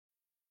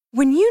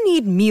When you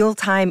need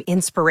mealtime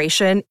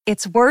inspiration,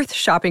 it's worth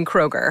shopping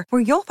Kroger,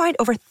 where you'll find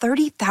over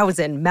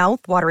 30,000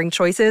 mouth-watering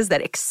choices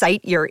that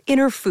excite your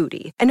inner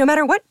foodie. And no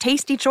matter what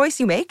tasty choice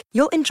you make,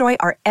 you'll enjoy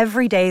our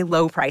everyday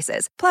low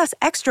prices, plus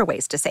extra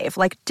ways to save,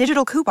 like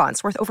digital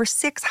coupons worth over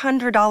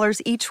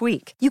 $600 each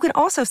week. You can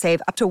also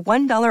save up to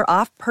 $1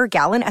 off per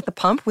gallon at the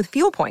pump with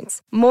fuel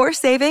points. More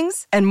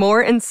savings and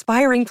more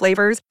inspiring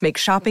flavors make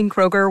shopping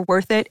Kroger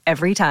worth it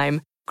every time.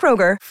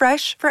 Kroger,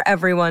 fresh for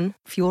everyone.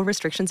 Fuel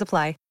restrictions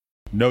apply.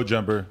 No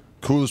Jumper,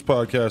 coolest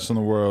podcast in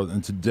the world,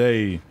 and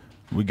today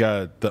we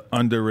got the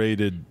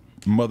underrated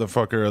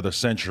motherfucker of the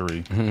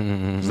century.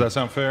 Does that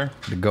sound fair?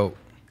 The GOAT.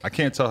 I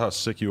can't tell how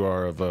sick you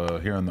are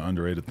of hearing the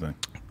underrated thing.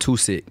 Too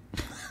sick.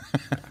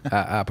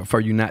 I prefer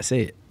you not say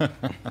it.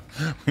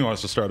 You want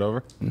us to start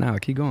over? No,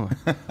 keep going.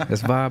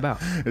 Let's vibe out.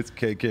 It's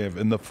K-Kev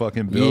in the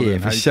fucking building. Yeah,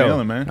 for how you sure.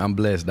 feeling, man? I'm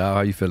blessed, dog.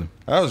 How you feeling?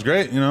 That was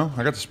great.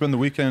 I got to spend the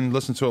weekend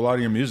listening to a lot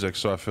of your music,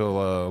 so I feel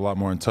a lot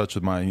more in touch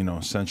with my,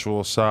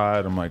 sensual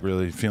side. I'm like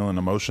really feeling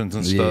emotions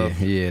and stuff.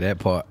 Yeah, that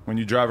part. When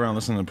you drive around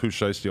listening to Pooh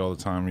Shiesty all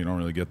the time, you don't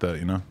really get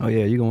that, Oh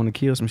yeah, you gonna want to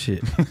kill some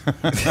shit.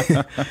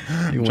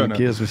 You want to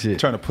kill some shit.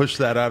 Trying to push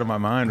that out of my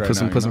mind right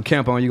now. Put some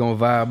camp on. You gonna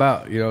vibe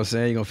out. You know what I'm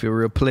saying? You gonna feel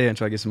real player and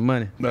try to get some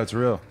money. That's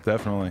real,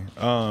 definitely.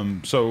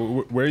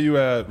 So where are you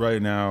at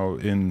right now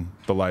in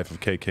the life of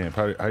K-Camp?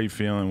 How are you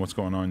feeling? What's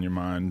going on in your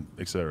mind,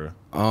 etc.?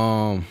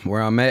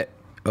 Where I'm at,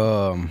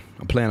 I'm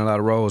playing a lot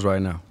of roles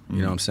right now.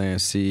 You know what I'm saying?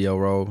 CEO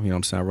role. You know what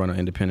I'm saying? I run an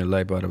independent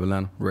label out of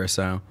Atlanta, Rare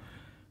Sound.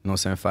 You know what I'm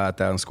saying?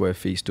 5,000 square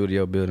feet,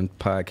 studio building,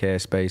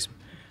 podcast space,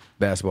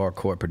 basketball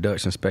court,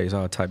 production space,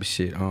 all type of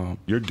shit.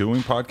 You're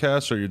doing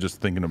podcasts, or you're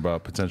just thinking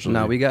about potentially?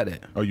 No, we got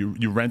that. Oh,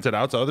 you rent it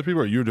out to other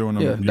people, or you're doing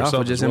them yourself? Yeah, Dolph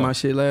was just in my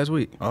shit last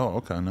week. Oh,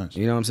 okay, nice.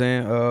 You know what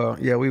I'm saying?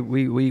 Yeah,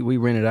 we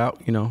rent it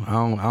out. I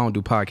don't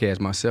do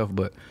podcasts myself,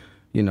 but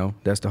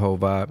that's the whole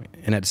vibe.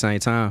 And at the same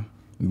time,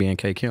 being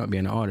K-Camp,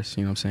 being an artist,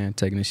 you know what I'm saying?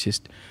 Taking this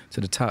shit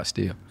to the top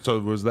still. So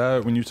was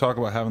that, when you talk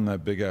about having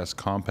that big-ass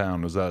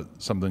compound, was that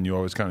something you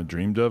always kind of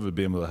dreamed of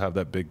being able to have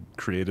that big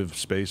creative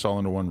space all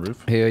under one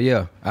roof? Hell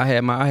yeah. I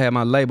had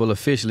my label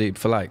officially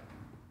for I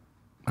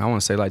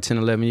want to say 10,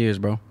 11 years,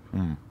 bro. You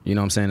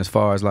know what I'm saying? As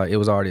far as it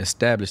was already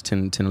established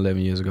 10,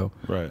 11 years ago.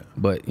 Right.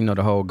 But,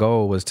 the whole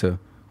goal was to,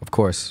 of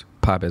course,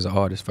 pop as an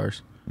artist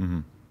first.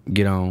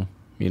 Get on,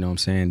 you know what I'm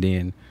saying?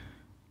 Then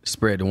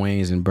spread the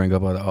wings and bring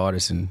up other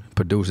artists and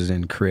producers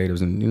and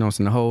creatives and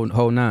the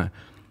whole nine.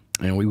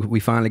 And we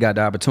finally got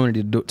the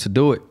opportunity to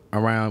do it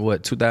around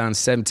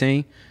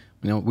 2017.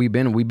 We've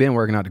been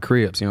working out the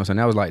cribs, you know what I'm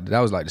saying? That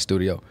was like the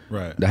studio.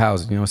 Right. The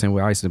houses, you know what I'm saying?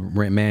 Where I used to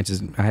rent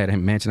mansions. I had a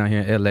mansion out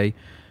here in LA,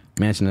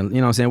 mansion, you know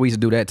what I'm saying? We used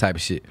to do that type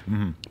of shit.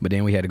 But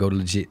then we had to go to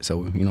legit. So,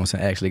 you know what I'm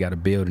saying? Actually got a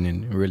building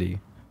and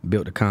really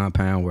built a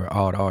compound where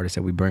all the artists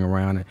that we bring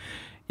around, and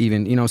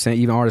even, you know what I'm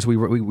saying, even artists we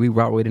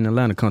rock with in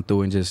Atlanta come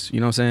through and just, you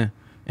know what I'm saying?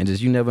 And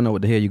just, you never know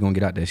what the hell you're going to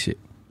get out that shit.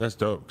 That's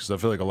dope, because I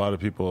feel like a lot of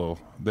people,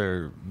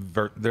 their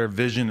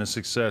vision of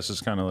success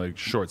is kind of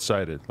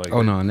short-sighted.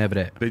 No, never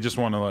that. They just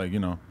want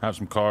to have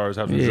some cars,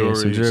 have some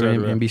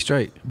jewelry, and be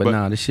straight.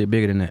 But this shit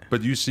bigger than that.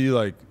 But you see,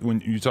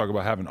 when you talk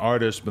about having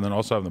artists, but then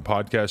also having the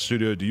podcast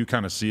studio, do you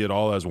kind of see it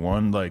all as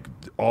one?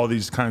 All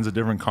these kinds of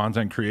different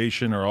content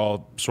creation are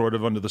all sort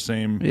of under the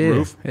same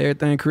roof?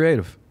 Everything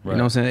creative. Right. You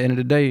know what I'm saying? At the end of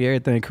the day,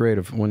 everything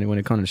creative. When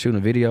it comes to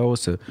shooting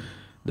videos, to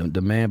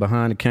the man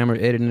behind the camera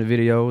editing the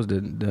videos,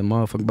 the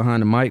motherfucker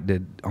behind the mic,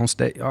 that on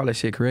stage, all that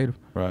shit creative.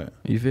 Right.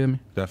 You feel me?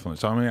 Definitely.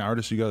 So how many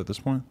artists you got at this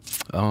point?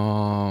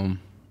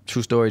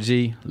 True Story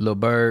G, Lil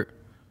Bird,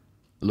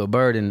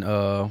 and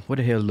what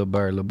the hell is Lil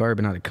Bird? Lil Bird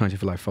been out of the country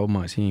for 4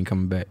 months. He ain't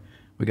coming back.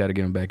 We got to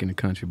get him back in the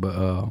country.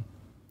 But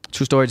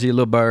True Story G,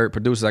 Lil Bird,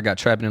 producers. I got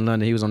Trapping in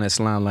London. He was on that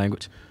Slime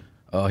Language.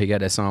 He got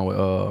that song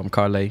with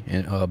Carlay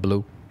and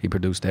Blue. He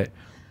produced that.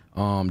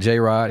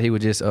 J-Rod, he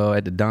was just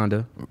at the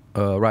Donda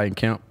writing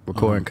camp,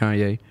 recording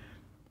Kanye.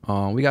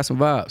 We got some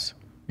vibes.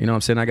 You know what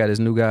I'm saying? I got this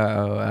new guy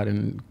out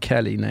in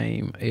Cali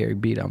named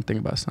Eric B that I'm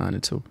thinking about signing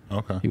to.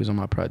 Okay. He was on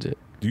my project.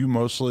 Do you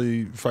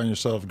mostly find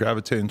yourself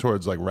gravitating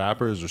towards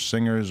rappers or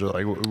singers, or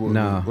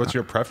Nah, what's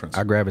your preference?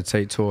 I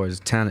gravitate towards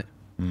talent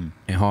and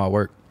hard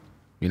work.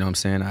 You know what I'm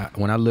saying?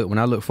 When I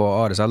look for an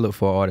artist, I look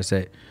for an artist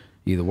that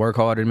either work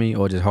harder than me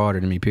or just harder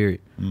than me, period.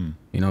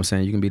 You know what I'm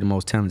saying? You can be the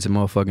most talented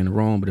motherfucker in the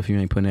room, but if you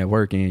ain't putting that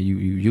work in, you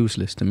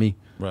useless to me.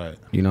 Right.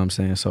 You know what I'm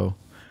saying? So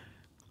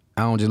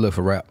I don't just look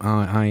for rap.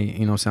 I ain't,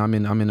 you know what I'm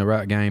saying? I'm in the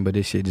rap game, but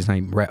this shit just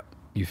ain't rap.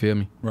 You feel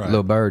me? Right.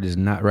 Lil Bird is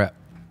not rap.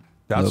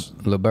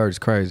 Lil Bird is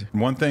crazy.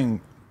 One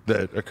thing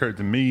that occurred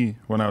to me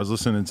when I was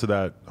listening to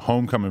that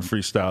Homecoming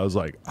freestyle, I was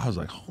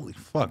like, holy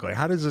fuck,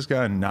 how does this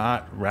guy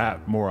not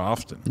rap more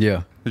often?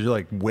 Yeah. Because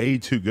you're way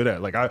too good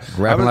at it.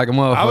 Rapping like a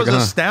motherfucker. I was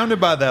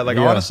astounded by that.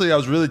 Yeah. Honestly, I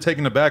was really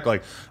taken aback.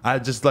 I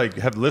just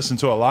have listened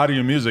to a lot of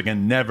your music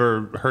and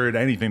never heard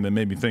anything that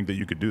made me think that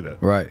you could do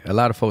that. Right. A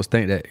lot of folks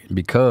think that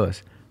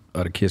because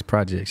of the KISS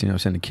projects, you know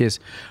what I'm saying? The KISS,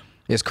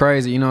 it's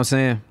crazy, you know what I'm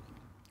saying?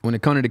 When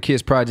it comes to the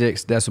KISS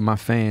projects, that's what my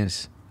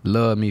fans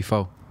love me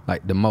for,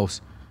 the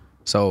most.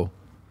 So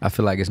I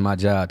feel like it's my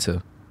job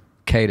to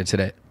cater to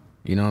that.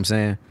 You know what I'm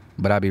saying?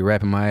 but I be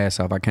rapping my ass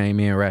off. I came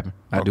in rapping.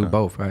 I do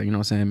both, right? You know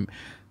what I'm saying?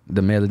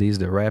 The melodies,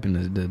 the rapping,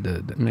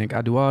 the man,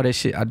 I do all that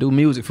shit. I do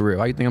music for real.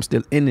 Why you think I'm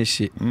still in this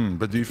shit?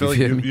 But do you feel like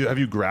have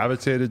you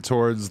gravitated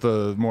towards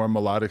the more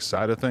melodic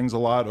side of things a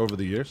lot over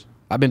the years?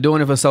 I've been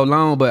doing it for so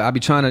long, but I be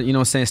trying to, you know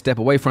what I'm saying, step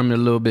away from it a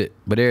little bit.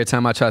 But every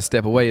time I try to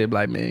step away, it be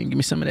like, man, give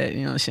me some of that,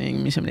 you know what I'm saying?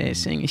 Give me some of that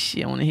singing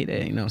shit. I want to hear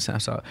that, you know what I'm saying?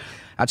 So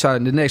I try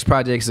to, the next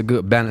project is a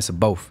good balance of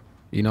both.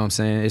 You know what I'm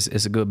saying?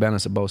 It's a good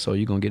balance of both, so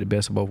you're going to get the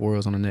best of both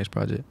worlds on the next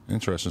project.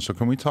 Interesting. So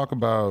can we talk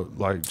about,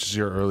 like, just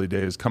your early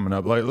days coming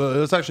up? Like,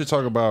 let's actually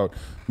talk about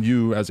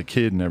you as a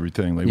kid and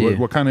everything. Like,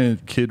 what kind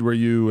of kid were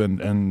you,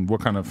 and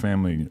what kind of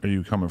family are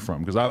you coming from?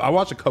 Because I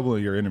watched a couple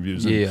of your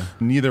interviews, and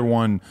neither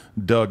one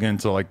dug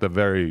into, like, the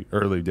very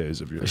early days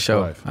of your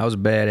life. I was a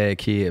bad-ass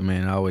kid,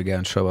 man. I always got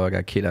in trouble. I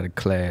got kicked out of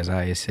class,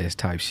 ISS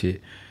type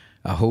shit.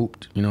 I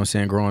hooped, you know what I'm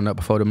saying? Growing up,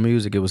 before the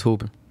music, it was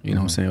hooping. You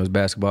know what I'm saying? It was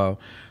basketball.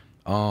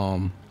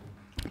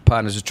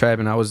 Partners was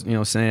trapping. I was, you know what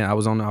I'm saying, I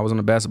was on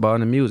the basketball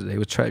and the music. They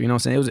was trapping, you know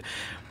what I'm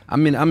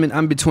saying?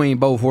 I'm between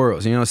both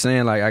worlds, you know what I'm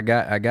saying? Like I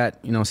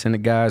got, you know what I'm saying, the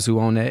guys who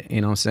own that, you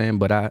know what I'm saying?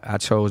 But I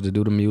chose to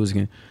do the music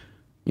and,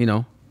 you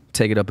know,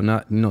 take it up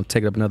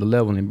another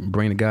level and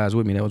bring the guys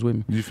with me that was with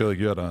me. Do you feel like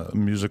you had a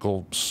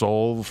musical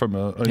soul from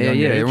a young age?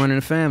 Yeah, running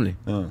the family.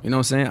 You know what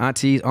I'm saying?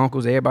 Aunties,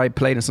 uncles, everybody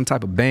played in some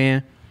type of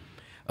band.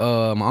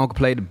 My uncle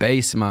played the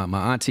bass.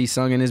 My auntie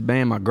sung in this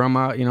band. My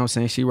grandma, you know what I'm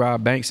saying, she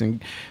robbed banks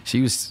and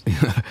she was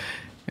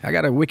I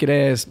got a wicked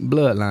ass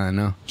bloodline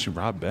now. She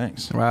robbed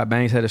banks? Robbed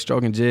banks, had a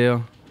stroke in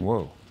jail.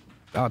 Whoa.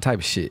 All type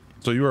of shit.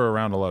 So you were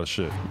around a lot of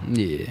shit.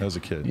 Yeah. As a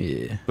kid.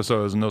 Yeah. But so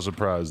it was no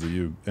surprise that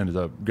you ended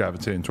up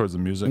gravitating towards the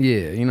music?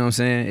 Yeah, you know what I'm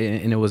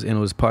saying? And it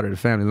was part of the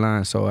family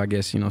line, so I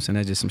guess, you know what I'm saying,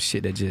 that's just some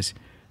shit that just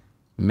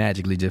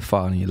magically just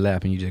fall in your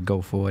lap and you just go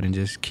for it and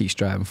just keep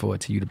striving for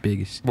it till you the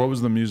biggest. What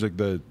was the music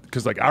that,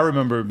 because like I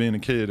remember being a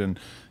kid and,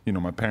 you know,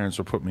 my parents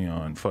would put me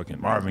on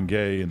fucking Marvin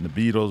Gaye and the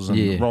Beatles and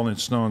the Rolling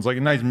Stones, like a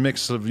nice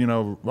mix of, you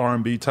know,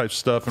 R&B type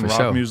stuff and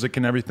rock music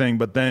and everything.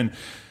 But then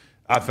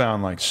I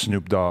found like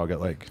Snoop Dogg at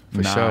like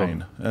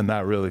 9 and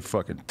that really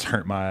fucking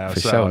turned my ass out.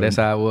 For sure, that's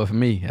how it was for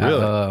me.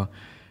 Really?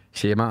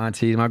 Shit, my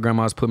aunties, my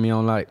grandmas put me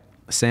on like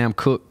Sam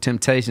Cooke,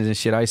 Temptations and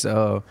shit. I used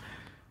to,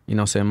 you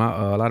know what I'm saying,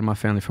 a lot of my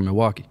family from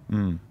Milwaukee.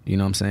 You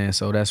know what I'm saying?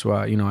 So that's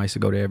why, you know, I used to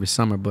go there every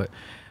summer. But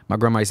my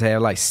grandma used to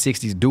have like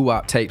 60s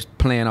doo-wop tapes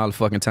playing all the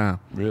fucking time.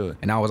 Really?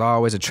 And I was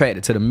always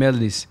attracted to the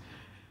melodies.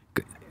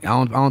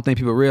 I don't think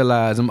people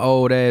realize them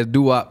old ass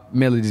doo-wop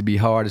melodies be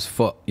hard as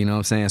fuck. You know what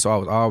I'm saying? So I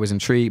was always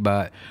intrigued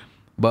by it.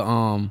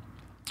 But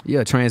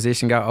yeah,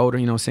 transition, got older,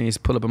 you know what I'm saying? Used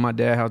to pull up at my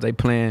dad's house, they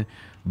playing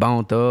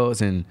Bone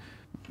Thugs and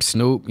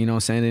Snoop, you know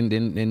what I'm saying?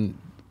 Then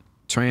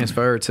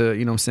transferred to,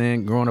 you know what I'm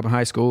saying, growing up in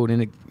high school,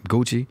 then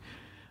Gucci,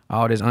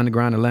 all this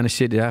underground Atlanta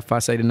shit that if I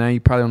say the name, you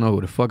probably don't know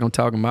who the fuck I'm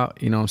talking about,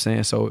 you know what I'm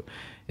saying? So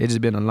it's just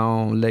been a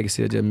long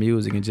legacy of just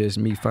music and just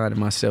me finding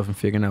myself and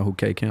figuring out who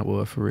K Camp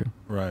was for real.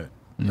 Right.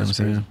 You know what I'm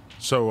saying?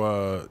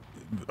 So,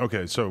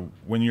 okay, so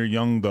when you're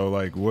young though,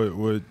 like what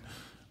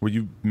were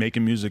you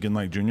making music in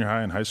like junior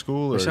high and high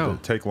school, or did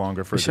it take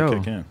longer for it to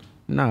kick in?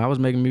 No, I was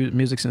making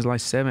music since like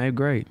 7th, 8th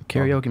grade.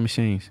 Karaoke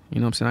machines. You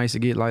know what I'm saying? I used to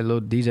get like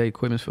little DJ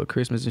equipment for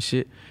Christmas and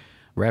shit.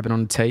 Rapping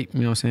on the tape, you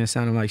know what I'm saying?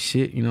 Sounding like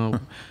shit, you know.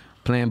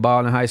 Playing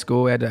ball in high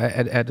school at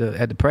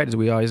the practice,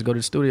 we always go to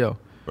the studio.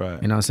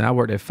 Right. You know what I'm saying? I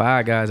worked at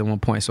Five Guys at one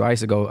point, so I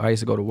used to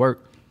go to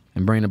work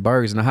and bring the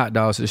burgers and the hot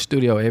dogs to the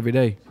studio every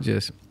day.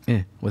 Just,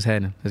 what's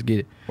happening? Let's get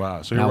it.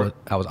 Wow. So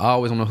I was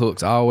always on the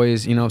hooks.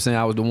 Always, you know what I'm saying?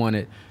 I was the one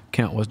that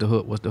count what's the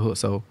hook.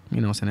 So,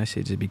 you know what I'm saying? That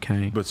shit just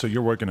became. But so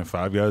you're working at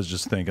Five Guys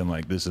just thinking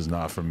like, this is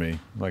not for me.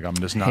 Like I'm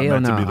just not Hell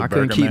meant to be the I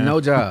burger couldn't keep man.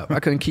 no job. I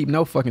couldn't keep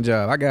no fucking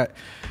job. I got,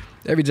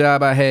 every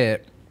job I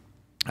had,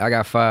 I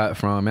got fired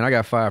from, and I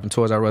got fired from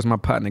Toys R Us. My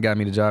partner got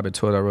me the job at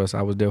Toys R Us.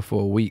 I was there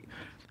for a week.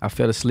 I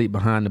fell asleep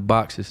behind the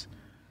boxes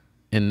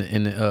in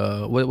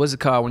the what's it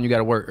called when you got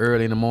to work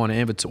early in the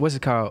morning? What's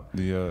it called?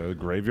 The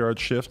graveyard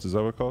shift, is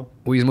that what it's called?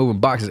 We was moving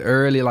boxes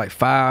early, like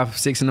 5,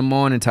 6 in the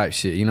morning type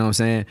shit, you know what I'm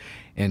saying?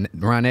 And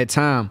around that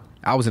time,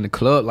 I was in the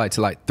club like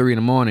till like 3 in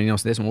the morning, you know,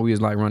 so that's when we was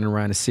like running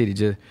around the city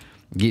just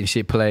getting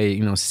shit played,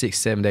 you know, 6,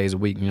 7 days a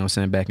week, you know what I'm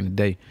saying, back in the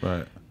day.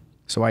 Right.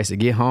 So I used to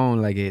get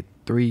home like at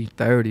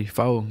 3:30,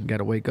 4,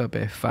 gotta wake up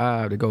at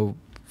 5 to go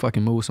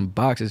fucking move some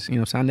boxes. You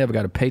know what I'm saying? I never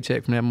got a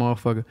paycheck from that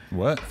motherfucker.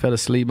 What? Fell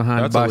asleep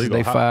behind That's the boxes.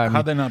 illegal. They fired me.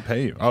 How'd they not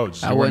pay you? Oh,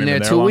 just I wasn't there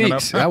 2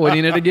 weeks. I wasn't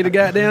even there to get a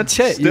goddamn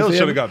check. Still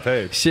should have got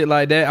paid. Shit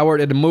like that. I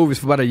worked at the movies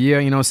for about a year.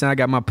 You know what I'm saying? I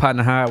got my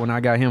partner hired. When I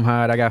got him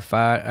hired, I got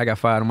fired. I got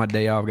fired on my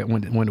day off.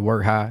 Went to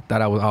work high.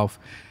 Thought I was off.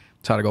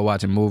 Tried to go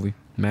watch a movie.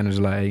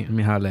 Manager like, hey, let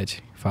me holler at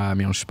you. Fired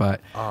me on the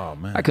spot. Oh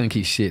man. I couldn't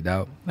keep shit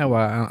out. That's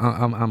why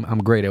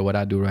I'm great at what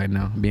I do right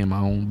now, being my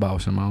own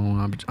boss and my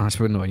own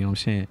entrepreneur. You know what I'm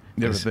saying?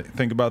 You ever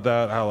think about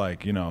that? How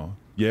like, you know,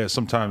 yeah,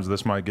 sometimes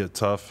this might get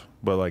tough,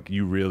 but like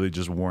you really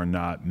just were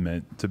not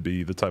meant to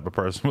be the type of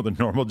person with a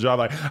normal job.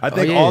 Like I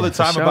think all the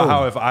time about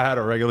how if I had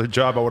a regular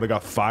job, I would have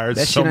got fired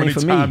so many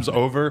times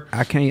over.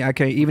 I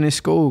can't even in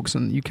school.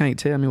 You can't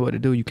tell me what to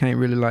do. You can't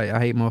really like.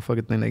 I hate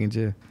motherfuckers think they can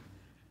just.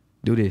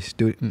 do this,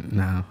 do it.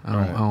 No,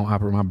 I don't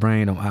operate. My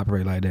brain don't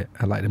operate like that.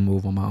 I like to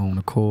move on my own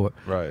accord,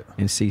 right,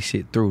 and see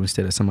shit through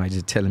instead of somebody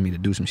just telling me to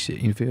do some shit.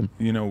 You feel me?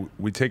 You know,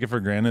 we take it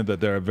for granted that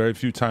there are very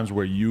few times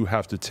where you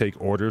have to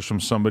take orders from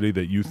somebody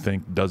that you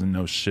think doesn't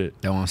know shit.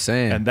 That's what I'm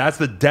saying. And that's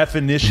the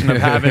definition of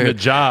having a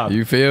job.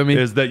 You feel me?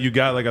 Is that you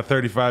got like a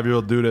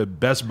 35-year-old dude at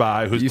Best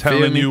Buy who's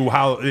telling you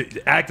how,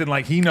 acting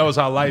like he knows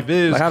how life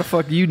is. Like, how the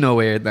fuck do you know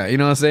everything? You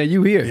know what I'm saying?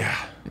 You here.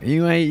 Yeah.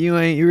 You ain't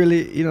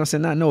really, you know what I'm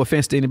saying? Not no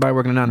offense to anybody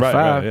working a 9 to 5.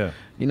 Right, yeah.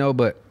 You know,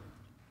 but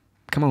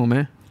come on,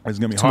 man. It's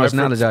gonna be too much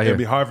knowledge out here. It'd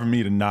be hard for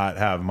me to not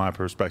have my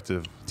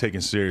perspective taken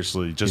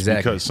seriously just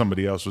because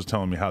somebody else was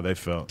telling me how they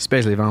felt.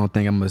 Especially if I don't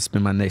think I'm gonna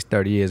spend my next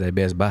 30 years at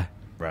Best Buy.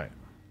 Right.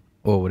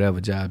 Or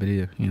whatever job it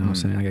is. You know what I'm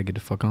saying? I gotta get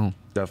the fuck on.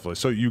 Definitely.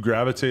 So you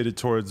gravitated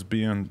towards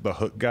being the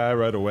hook guy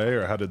right away,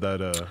 or how did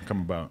that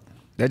come about?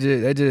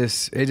 It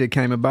just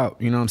came about.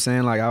 You know what I'm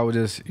saying? Like, I was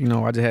just, you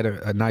know, I just had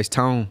a nice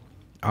tone.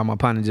 All my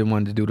partners just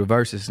wanted to do the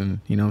verses, and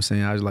you know what I'm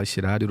saying? I was like,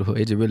 shit, I do the hook.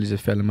 It just really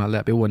just fell in my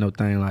lap. It wasn't no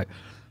thing like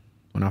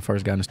when I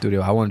first got in the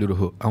studio, I want to do the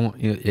hook.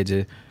 It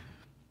just,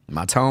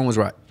 my tone was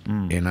right.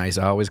 And I used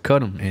to always cut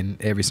them. And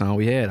every song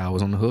we had, I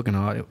was on the hook and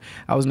all.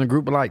 I was in a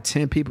group of like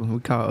 10 people. We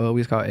was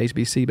called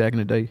HBC back in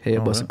the day,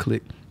 Head Bust and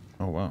Click.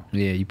 Oh, wow.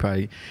 Yeah, you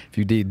probably, if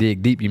you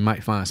dig deep, you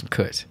might find some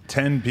cuts.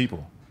 10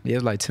 people? Yeah, it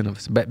was like 10 of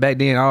us. Back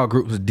then, all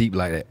groups was deep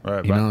like that.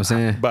 Right, you know what I'm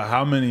saying? But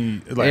how many?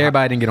 Like,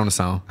 everybody didn't get on the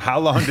song. How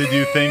long did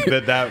you think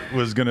that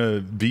was gonna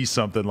be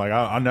something? Like,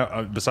 I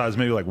know, besides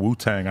maybe like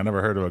Wu-Tang, I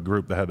never heard of a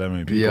group that had that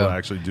many people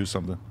actually do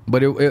something.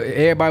 But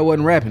everybody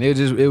wasn't rapping. It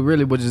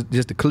really was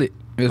just a click.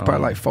 It was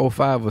probably like 4 or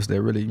 5 of us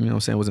that really, you know what I'm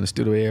saying, was in the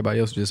studio. Everybody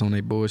else was just on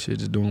their bullshit,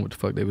 just doing what the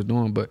fuck they was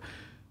doing. But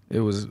it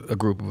was a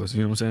group of us,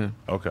 you know what I'm saying?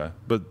 Okay.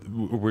 But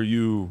were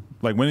you,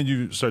 like, when did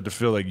you start to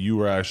feel like you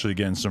were actually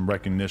getting some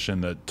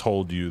recognition that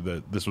told you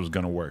that this was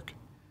going to work?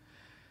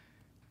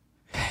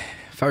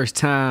 First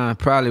time,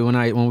 probably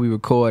when we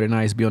recorded, and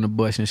I used to be on the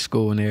bus in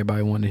school, and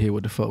everybody wanted to hear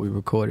what the fuck we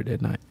recorded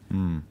that night. You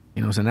know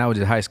what I'm saying? That was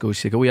just high school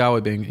shit. Cause we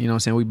always been, you know what I'm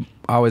saying? We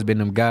always been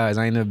them guys.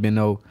 I ain't never been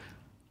no,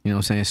 you know what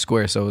I'm saying,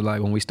 square. So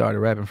like when we started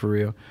rapping for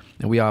real,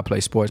 and we all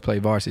play sports, play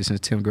varsity since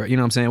 10th grade. You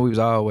know what I'm saying? We was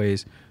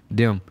always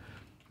them.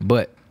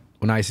 But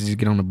when I used to just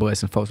get on the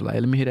bus and folks were like,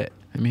 hey, let me hear that.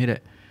 Let me hear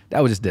that.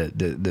 That was just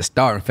the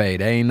starting fade.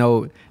 They ain't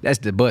no, that's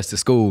the bus to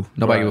school.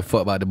 Nobody give a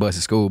fuck about the bus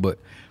to school. But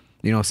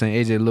you know what I'm saying?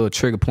 It's just little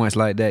trigger points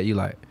like that. You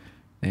like,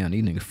 damn,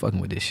 these niggas fucking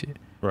with this shit.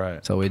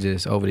 Right. So it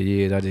just, over the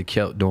years, I just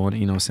kept doing it.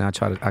 You know what I'm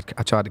saying?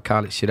 I tried to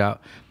college shit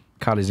out.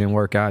 College didn't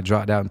work out. I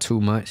dropped out in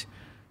 2 months.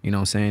 You know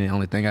what I'm saying? The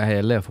only thing I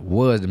had left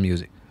was the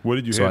music. What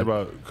did you hate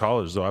about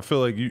college, though? I feel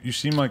like you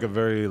seem like a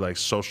very like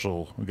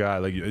social guy.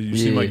 Like you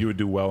seem like you would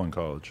do well in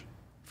college.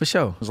 For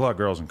sure. There's a lot of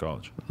girls in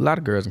college. A lot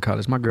of girls in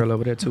college. My girl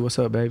over there too. What's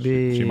up,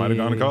 baby? She might have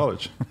gone to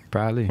college.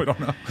 Probably. We don't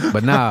know.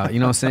 But nah, you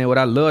know what I'm saying? What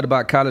I loved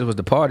about college was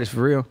the parties,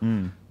 for real. You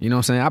know what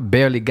I'm saying? I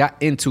barely got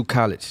into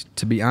college,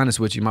 to be honest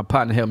with you. My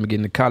partner helped me get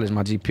into college.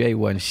 My GPA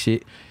wasn't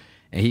shit.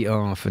 And he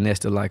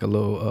finessed it like a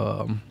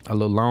little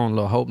loan,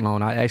 little hope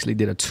loan. I actually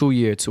did a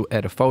 2-year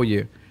at a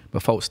 4-year.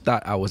 But folks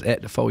thought I was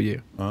at the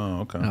 4-year. Oh,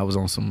 okay. And I was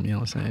on some, you know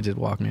what I'm saying, just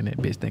walking in that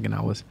bitch thinking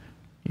I was,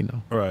 you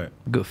know,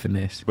 good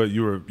finesse. But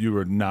you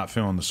were not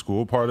feeling the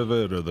school part of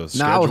it or the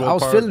schedule part? I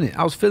was feeling it.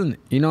 I was feeling it.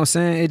 You know what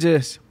I'm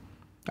saying?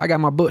 I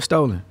got my book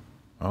stolen.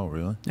 Oh,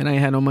 really? And I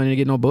ain't had no money to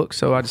get no books,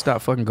 so I just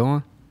stopped fucking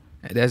going.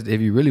 That's if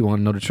you really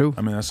want to know the truth.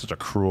 I mean, that's such a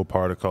cruel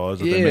part of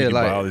college that they make you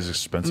buy all these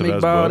expensive ass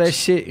books. Buy all that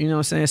shit, you know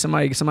what I'm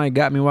saying? Somebody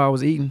got me while I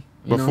was eating.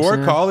 Before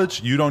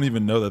college, you don't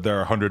even know that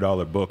there are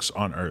 $100 books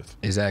on earth.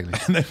 Exactly.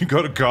 And then you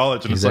go to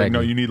college and it's like,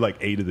 no, you need like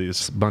 8 of these.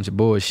 It's a bunch of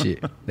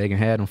bullshit. They can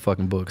have them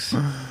fucking books.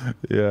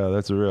 Yeah,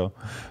 that's real.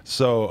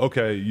 So,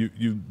 okay,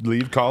 you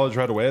leave college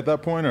right away at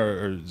that point,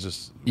 or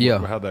just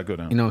how'd that go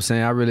down? You know what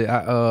I'm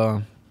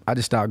saying? I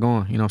just stopped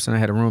going. You know what I'm saying? I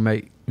had a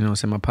roommate, you know what I'm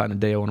saying, my partner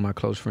Dale, one of my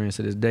close friends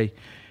to this day.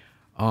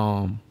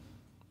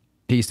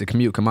 He used to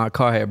commute because my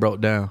car had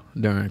broke down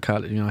during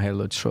college. You know, I had a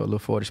little truck, a little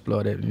Ford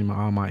Explorer that, you know,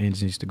 all my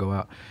engines used to go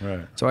out.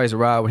 Right. So I used to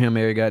ride with him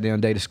every goddamn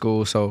day to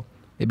school. So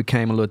it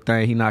became a little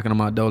thing. He knocking on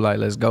my door like,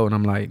 let's go. And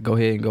I'm like, go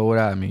ahead and go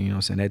without me. You know what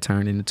I'm saying? That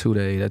turned into 2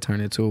 days. That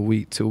turned into a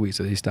week, 2 weeks.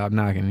 So he stopped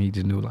knocking and he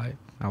just knew like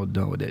I was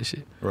done with that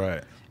shit.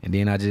 Right. And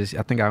then I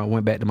think I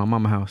went back to my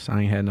mama's house.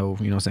 I ain't had no,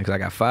 you know what I'm saying? Because I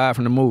got fired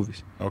from the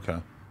movies. Okay.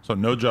 So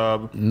no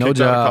job. No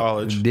job. Out of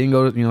college. Didn't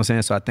go, you know what I'm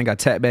saying? So I think I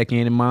tapped back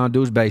in my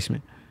dude's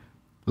basement,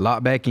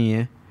 locked back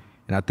in.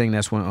 And I think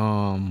that's when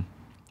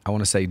I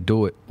want to say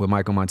Do It with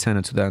Michael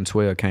Montana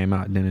 2012 came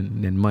out.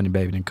 Then Money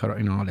Baby, then Cut,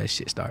 you know, all that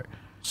shit started.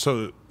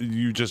 So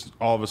you just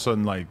all of a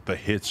sudden like the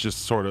hits just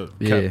sort of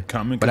kept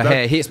coming. But I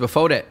had hits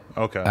before that.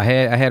 Okay. I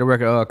had a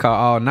record called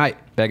All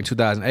Night back in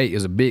 2008. It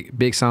was a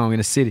big song in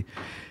the city.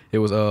 It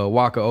was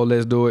Walker, Oh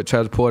Let's Do It,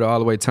 Travis Porter, All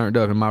the Way Turned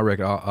Up in my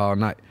record all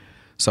Night.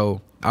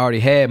 So I already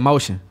had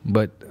motion,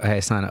 but I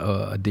had signed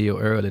a deal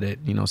early that,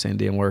 you know what I'm saying,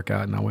 didn't work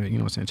out, and I went, you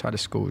know what I'm saying, tried to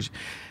school.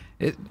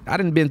 I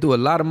done been through a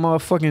lot of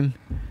motherfucking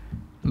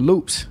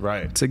loops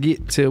to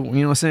get to, you know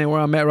what I'm saying, where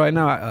I'm at right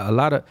now.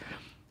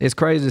 it's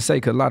crazy to say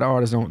because a lot of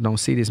artists don't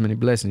see this many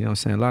blessings. You know what I'm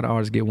saying? A lot of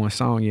artists get one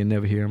song, you'll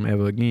never hear them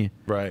ever again.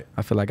 Right.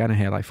 I feel like I done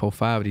had like 4 or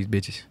 5 of these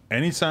bitches.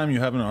 Anytime you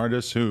have an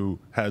artist who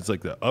has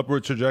like the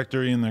upward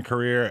trajectory in their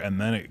career and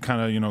then it kind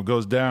of, you know,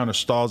 goes down or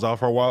stalls out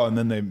for a while and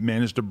then they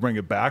manage to bring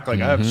it back, like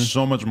I have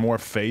so much more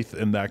faith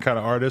in that kind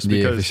of artist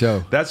because for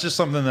sure. That's just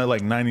something that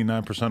like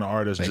 99% of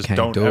artists just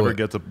don't ever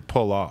get to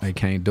pull off. They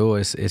can't do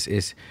it.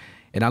 It's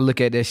and I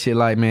look at that shit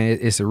like, man,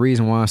 it's a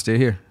reason why I'm still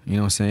here. You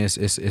know what I'm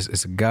saying?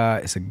 It's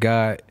a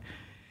God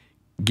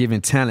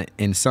giving talent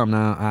and something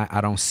I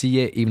don't see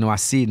yet, even though I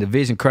see it in the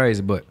vision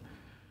crazy, but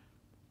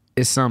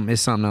it's something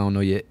I don't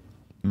know yet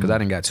because I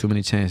done got too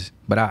many chances.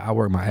 But I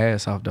work my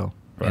ass off though,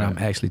 and I'm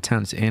actually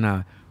talented, and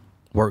I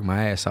work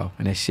my ass off,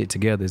 and that shit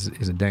together is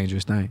a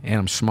dangerous thing. And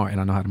I'm smart, and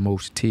I know how to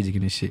move strategic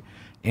in this shit,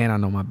 and I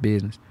know my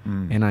business,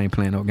 and I ain't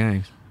playing no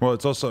games. Well,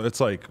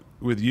 it's like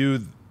with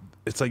you,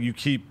 it's like you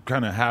keep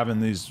kind of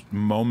having these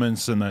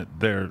moments and that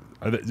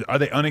are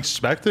they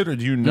unexpected, or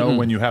do you know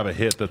when you have a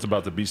hit that's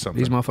about to be something?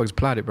 These motherfuckers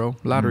plotted, bro.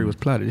 Lottery was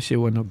plotted. This shit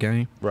wasn't no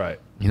game. Right.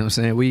 You know what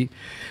I'm saying? We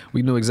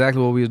knew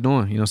exactly what we was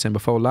doing. You know what I'm saying?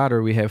 Before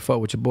Lottery, we had Fuck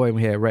With Your Boy, and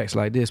we had racks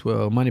like this with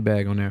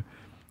Moneybagg on there.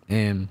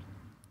 And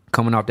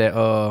coming off that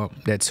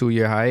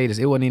 2-year hiatus,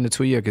 it wasn't even a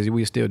 2-year because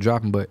we were still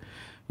dropping, but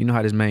you know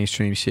how this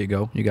mainstream shit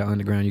go. You got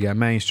underground, you got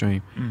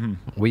mainstream.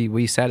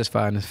 We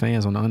satisfying the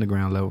fans on the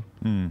underground level.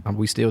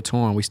 We still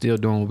touring, we still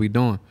doing what we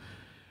doing.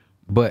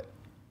 But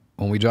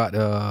when we dropped,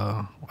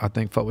 I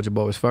think Fuck With Your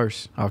Boy was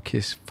first, off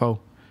Kiss 4,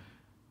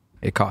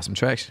 it caught some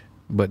traction.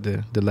 But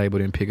the label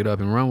didn't pick it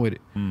up and run with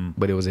it.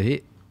 But it was a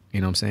hit.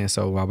 You know what I'm saying?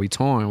 So while we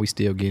touring, we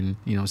still getting,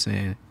 you know what I'm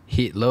saying,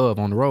 hit love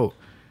on the road.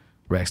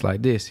 Racks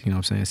like this, you know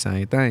what I'm saying?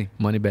 Same thing.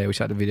 Moneybagg, we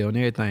shot the video and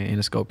everything.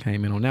 Interscope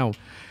came in on that one.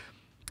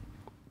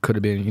 Could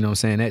have been, you know what I'm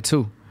saying, that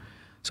too.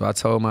 So I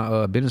told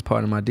my business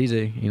partner, my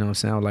DJ, you know what I'm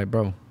saying, I was like,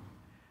 bro,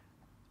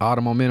 all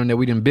the momentum that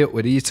we done built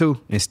with these two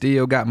and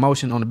still got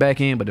motion on the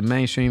back end, but the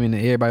mainstream and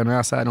everybody on the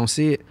outside don't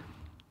see it,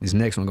 this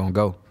next one gonna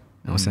go. You know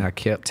what I'm saying? I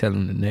kept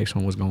telling them the next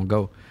one was gonna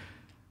go.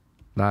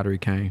 Lottery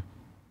came.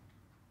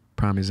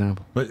 Prime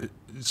example. But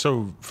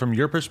so from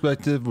your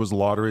perspective, was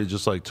Lottery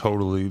just like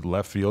totally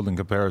left field in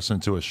comparison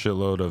to a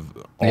shitload of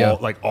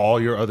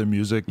all your other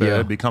music that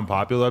had become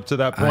popular up to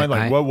that point?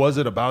 What was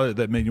it about it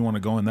that made you want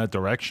to go in that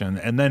direction?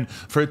 And then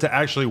for it to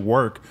actually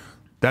work,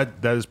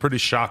 that is pretty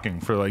shocking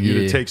for like you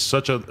to take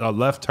such a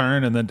left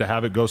turn and then to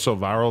have it go so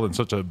viral in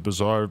such a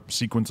bizarre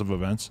sequence of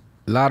events.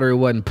 Lottery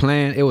wasn't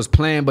planned. It was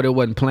planned, but it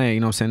wasn't planned. You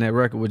know what I'm saying? That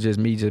record was just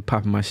me just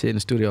popping my shit in the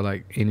studio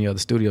like any other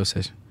studio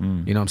session.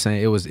 You know what I'm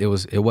saying? It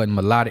wasn't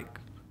melodic.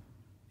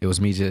 It was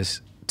me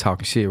just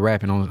talking shit,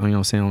 rapping on, you know what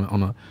I'm saying,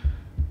 on a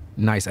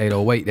nice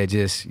 808 that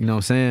just, you know what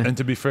I'm saying? And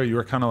to be fair, you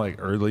were kind of like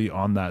early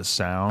on that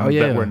sound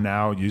that we're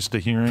now used to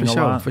hearing a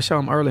lot. For sure,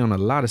 I'm early on a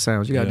lot of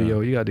sounds. You gotta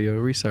do your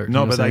research.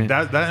 No, but like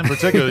that in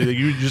particular,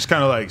 you just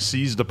kind of like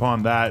seized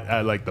upon that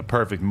at like the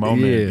perfect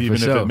moment, even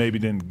if it maybe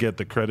didn't get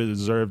the credit it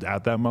deserved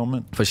at that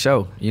moment. For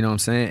sure, you know what I'm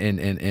saying?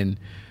 And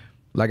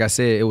like I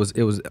said, it was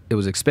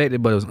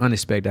expected, but it was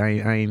unexpected.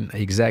 I ain't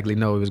exactly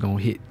know it was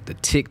gonna hit the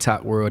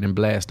TikTok world and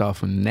blast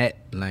off in that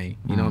lane.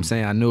 You know what I'm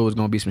saying? I knew it was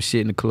gonna be some shit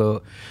in the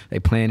club.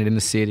 They playing it in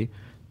the city,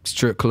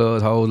 strip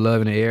clubs, hoes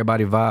loving it,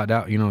 everybody vibed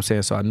out. You know what I'm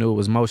saying? So I knew it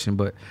was motion.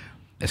 But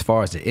as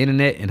far as the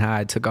internet and how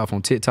it took off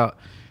on TikTok,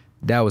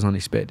 that was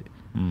unexpected.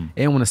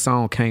 And when the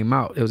song came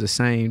out, it was the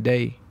same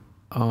day.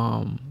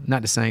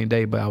 Not the same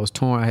day, but I was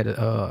touring.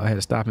 I had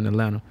to stop in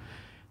Atlanta.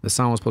 The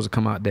song was supposed to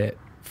come out that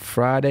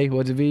Friday.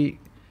 Was it V?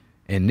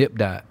 And Nip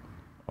died.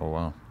 Oh,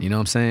 wow. You know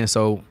what I'm saying?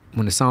 So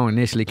when the song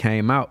initially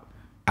came out,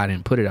 I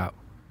didn't put it out.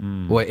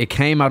 Well, it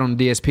came out on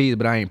the DSPs,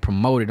 but I ain't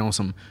promoted on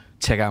some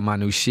check out my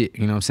new shit.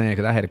 You know what I'm saying?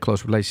 Because I had a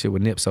close relationship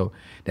with Nip, so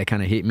that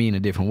kind of hit me in a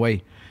different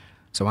way.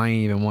 So I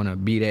ain't even want to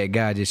be that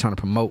guy just trying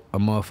to promote a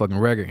motherfucking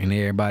record and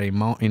everybody, you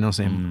know what I'm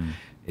saying?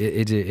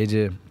 It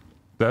just...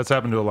 That's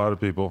happened to a lot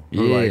of people.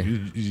 Like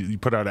you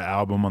put out an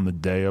album on the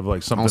day of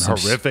like something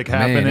horrific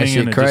happening, that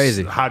shit and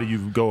crazy. How do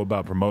you go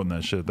about promoting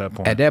that shit at that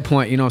point? At that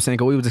point, you know what I'm saying?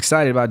 Because we was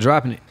excited about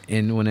dropping it,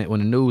 and when the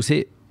news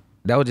hit,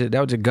 that was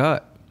just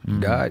God.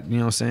 God, you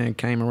know what I'm saying,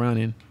 came around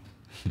and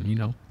you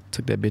know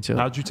took that bitch up.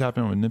 How'd you tap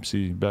in with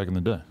Nipsey back in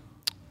the day?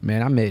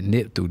 Man, I met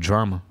Nip through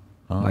Drama,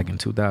 like in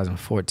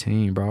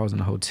 2014, bro. I was in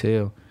a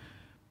hotel.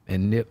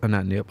 And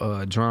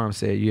Drum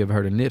said, "You ever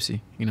heard of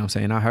Nipsey?" You know what I'm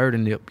saying? I heard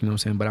of Nip, you know what I'm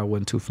saying, but I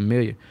wasn't too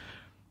familiar.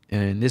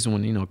 And this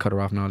one, you know, Cut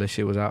Her Off and all that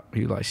shit was out.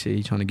 He was like, shit,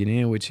 he trying to get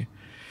in with you.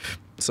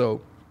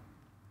 So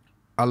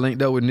I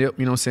linked up with Nip,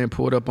 you know what I'm saying,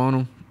 pulled up on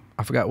him.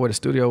 I forgot where the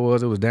studio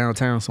was. It was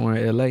downtown somewhere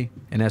in LA.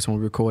 And that's when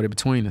we recorded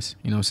Between Us,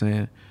 you know what I'm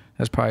saying?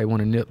 That's probably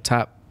one of Nip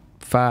top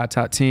 5,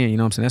 top 10, you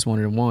know what I'm saying? That's one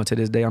of them ones. To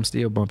this day, I'm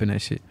still bumping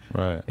that shit.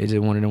 Right. It's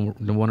just one of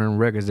them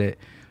records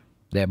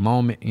that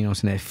moment, you know what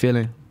I'm saying, that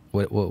feeling,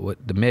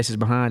 what the message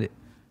behind it,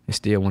 it's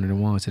still one of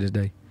them ones to this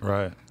day.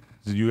 Right.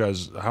 Did you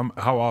guys?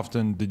 How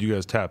often did you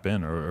guys tap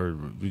in, or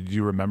do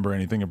you remember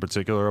anything in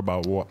particular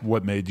about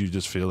what made you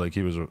just feel like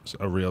he was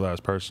a real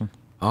ass person?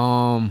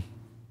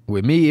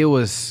 With me, it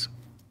was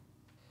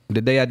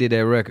the day I did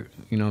that record.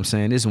 You know what I'm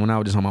saying? This is when I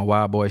was just on my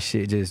wild boy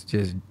shit,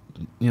 just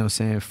you know what I'm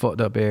saying,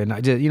 fucked up every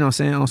night. Just, you know what I'm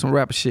saying, on some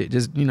rapper shit.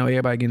 Just, you know,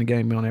 everybody getting the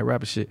game on that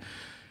rapper shit.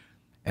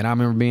 And I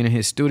remember being in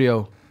his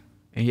studio,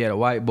 and he had a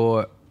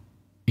whiteboard,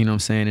 you know what I'm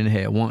saying, and it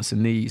had wants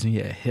and needs, and he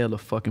had hella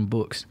fucking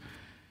books.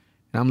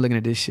 And I'm looking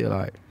at this shit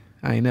like,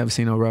 I ain't never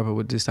seen no rapper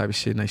with this type of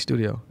shit in their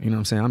studio. You know what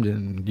I'm saying? I'm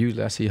just,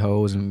 usually I see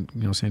hoes and,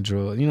 you know what I'm saying,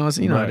 drugs. You know what I'm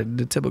saying? You know, right.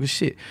 the typical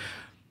shit.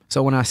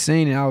 So when I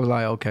seen it, I was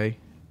like, okay,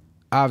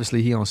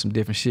 obviously he on some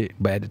different shit.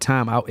 But at the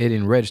time, it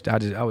didn't register.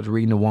 I was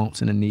reading the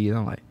wants and the needs.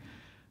 I'm like,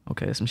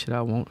 okay, that's some shit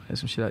I want. That's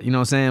some shit you know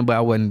what I'm saying? But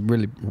I wasn't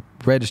really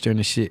registering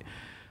the shit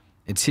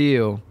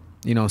until,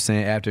 you know what I'm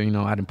saying, after, you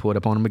know, I done pulled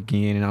up on him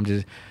again, and I'm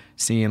just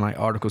seeing like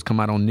articles come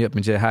out on Nip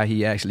and just how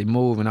he actually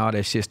move, and all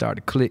that shit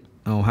started to click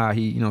on how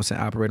he, you know what I'm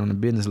saying, operate on the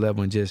business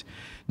level and just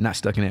not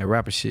stuck in that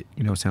rapper shit.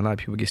 You know what I'm saying? A lot of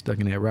people get stuck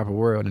in that rapper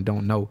world and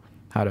don't know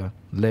how to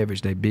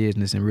leverage their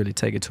business and really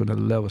take it to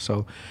another level.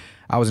 So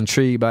I was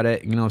intrigued by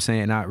that, you know what I'm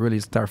saying? And I really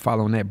started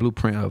following that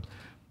blueprint of,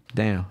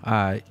 damn, all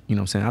right, you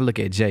know what I'm saying? I look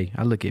at Jay,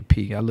 I look at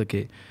P, I look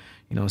at,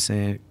 you know what I'm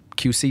saying,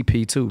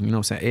 QCP too, you know what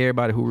I'm saying?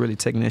 Everybody who really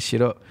taking that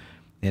shit up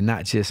and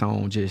not just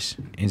on just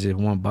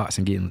one box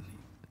and getting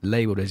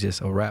labeled as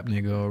just a rap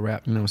nigga or a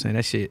rap, you know what I'm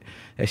saying?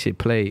 That shit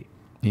played,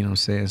 you know what I'm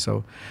saying?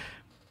 So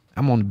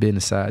I'm on the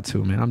business side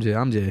too, man. I'm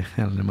just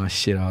handling my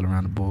shit all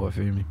around the board,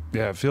 feel me?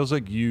 Yeah, it feels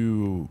like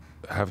you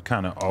have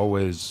kind of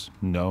always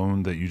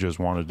known that you just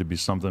wanted to be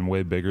something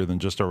way bigger than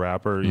just a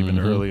rapper, even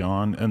early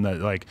on, and that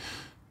like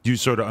you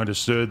sort of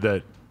understood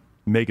that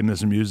making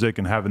this music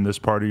and having this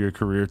part of your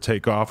career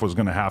take off was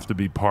going to have to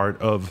be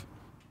part of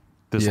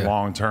this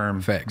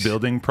long-term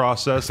building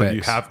process.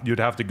 Like you'd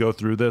have to go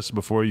through this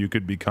before you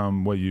could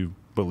become what you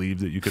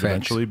believe that you could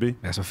eventually be.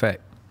 That's a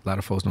fact. A lot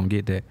of folks don't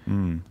get that.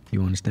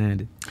 You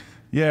understand it?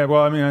 Yeah,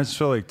 well, I mean, I just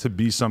feel like to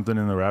be something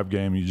in the rap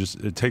game,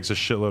 it takes a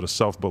shitload of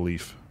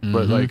self-belief.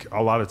 But like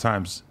a lot of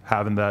times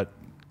having that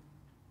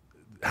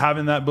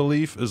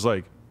belief is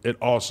like, it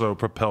also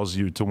propels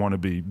you to want to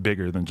be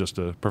bigger than just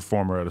a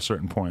performer at a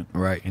certain point.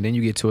 Right. And then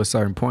you get to a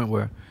certain point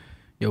where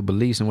your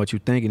beliefs and what you're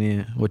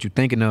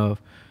thinking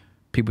of,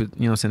 people, you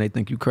know what I'm saying, they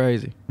think you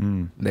crazy.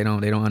 They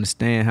don't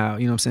understand how,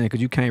 you know what I'm saying,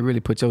 because you can't really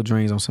put your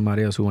dreams on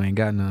somebody else who ain't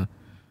got none.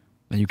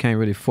 And you can't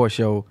really force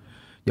your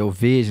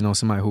vision on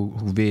somebody who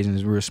vision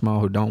is real small,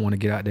 who don't want to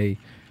get out there, you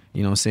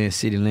know what I'm saying,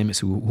 city limits,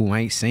 who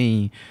ain't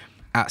seen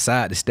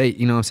outside the state,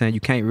 you know what I'm saying? You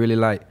can't really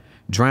like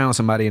drown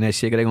somebody in that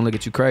shit, because they gonna look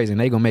at you crazy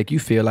and they gonna make you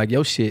feel like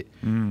your shit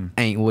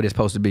ain't what it's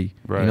supposed to be.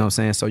 Right. You know what I'm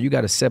saying? So you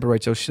gotta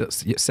separate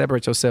yourself.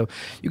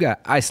 You gotta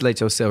isolate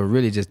yourself,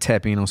 really just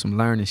tap in on some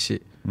learning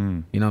shit. You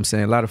know what I'm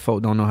saying? A lot of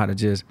folk don't know how to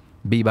just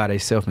be by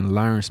themselves and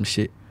learn some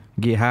shit.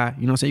 Get high,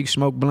 you know what I'm saying? You can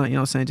smoke blunt, you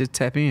know what I'm saying? Just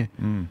tap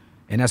in.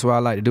 And that's what I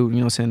like to do, you know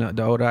what I'm saying?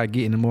 The older I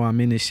get and the more I'm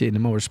in this shit and the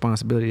more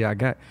responsibility I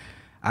got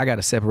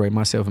to separate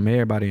myself from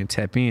everybody and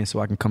tap in so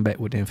I can come back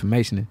with the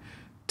information and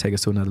take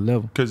us to another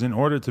level. Because in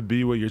order to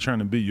be what you're trying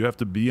to be, you have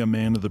to be a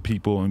man of the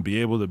people and be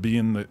able to be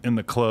in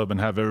the club and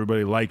have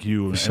everybody like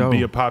you and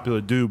be a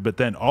popular dude. But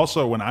then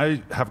also when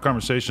I have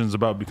conversations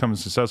about becoming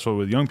successful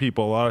with young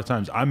people, a lot of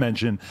times I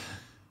mention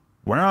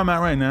where I'm at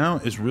right now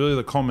is really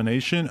the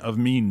culmination of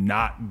me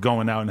not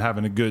going out and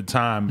having a good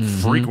time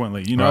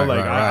frequently. You know,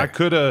 I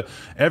could have,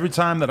 every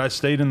time that I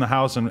stayed in the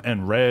house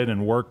and read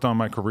and worked on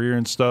my career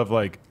and stuff,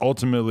 like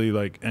ultimately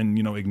like, and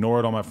you know,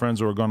 ignored all my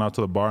friends who were going out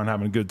to the bar and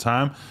having a good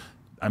time.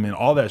 I mean,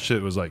 all that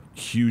shit was like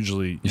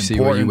hugely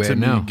important to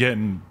me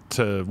getting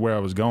to where I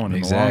was going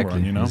in the long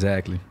run, you know?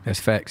 Exactly. That's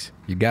facts.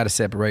 You got to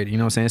separate it. You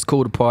know what I'm saying? It's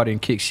cool to party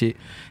and kick shit,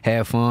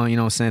 have fun, you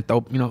know what I'm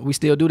saying? We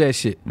still do that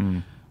shit.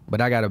 But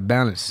I got to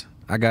balance.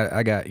 I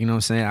got, you know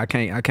what I'm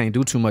saying? I can't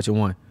do too much of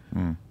one.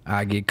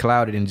 I get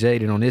clouded and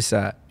jaded on this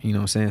side, you know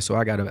what I'm saying? So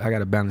I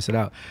gotta balance it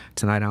out.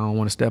 Tonight I don't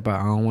want to step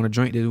out. I don't want to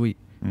drink this week.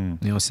 You know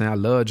what I'm saying? I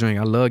love drinking.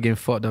 I love getting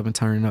fucked up and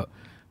turning up.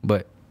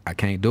 But I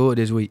can't do it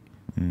this week.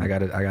 I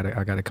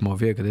gotta come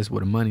over here because this is where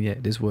the money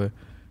at. This where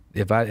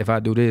if I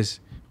do this,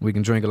 we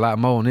can drink a lot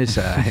more on this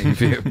side. You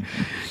feel me?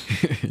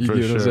 You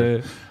get what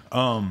I'm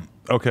saying?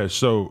 Okay,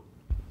 so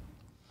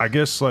I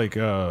guess like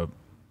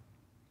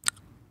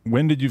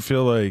when did you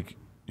feel like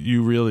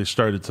you really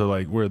started to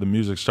like where the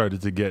music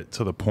started to get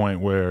to the point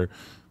where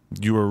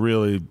you were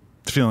really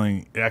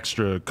feeling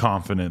extra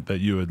confident that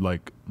you had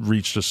like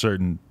reached a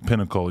certain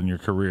pinnacle in your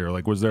career?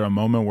 Like, was there a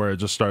moment where it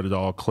just started to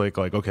all click?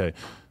 Like, okay,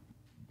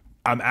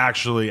 I'm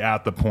actually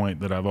at the point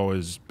that I've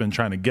always been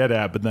trying to get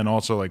at, but then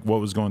also like what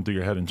was going through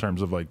your head in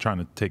terms of like trying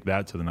to take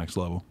that to the next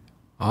level?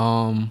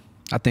 I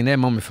think that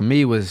moment for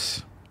me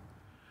was,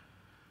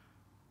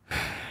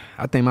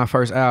 I think my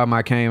first album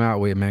I came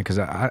out with, man, because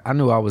I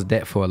knew I was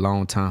that for a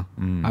long time.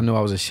 I knew I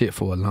was a shit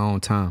for a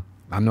long time.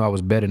 I knew I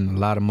was better than a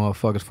lot of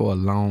motherfuckers for a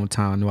long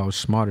time. I knew I was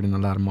smarter than a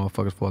lot of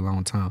motherfuckers for a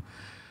long time.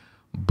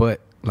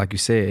 But like you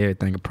said,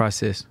 everything a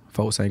process.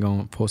 Folks ain't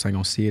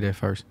gonna see it at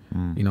first. You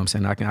know what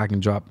I'm saying? I can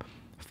drop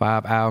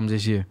 5 albums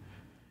this year.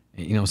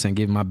 You know what I'm saying?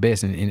 Give it my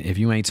best. And if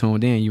you ain't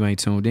tuned in, you ain't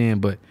tuned in.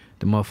 But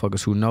the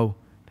motherfuckers who know,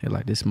 they're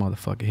like, this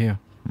motherfucker here.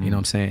 You know what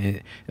I'm saying?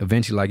 And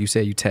eventually, like you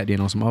said, you tapped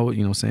in on some old,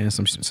 you know what I'm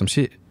saying, some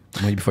shit.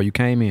 before you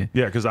came in.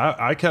 Yeah, because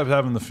I kept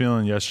having the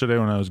feeling yesterday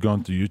when I was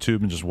going through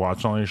YouTube and just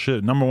watching all your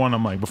shit. Number one,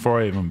 I'm like,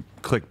 before I even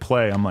click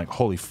play, I'm like,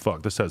 holy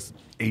fuck, this has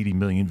 80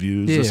 million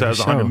views. Yeah, this has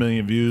 100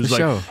 million views. For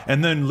sure.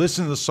 And then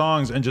listening to the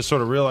songs and just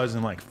sort of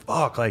realizing like,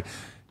 fuck, like,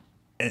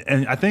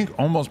 and I think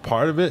almost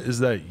part of it is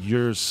that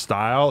your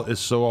style is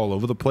so all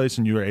over the place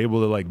and you're able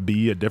to like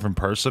be a different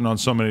person on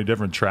so many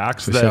different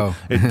tracks that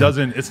it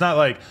doesn't, it's not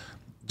like,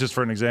 just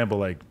for an example,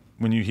 like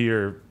when you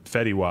hear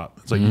Fetty Wap,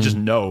 it's like you just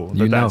know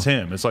that that's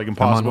him. It's like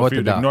impossible for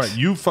you to ignore it.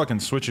 You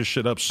fucking switch your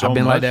shit up so much. I've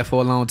been like that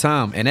for a long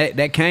time. And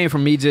that came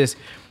from me just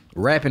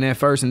rapping at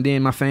first and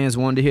then my fans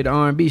wanted to hear the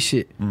R&B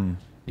shit. You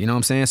know what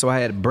I'm saying? So I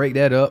had to break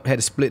that up, had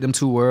to split them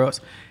two worlds.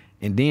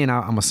 And then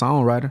I'm a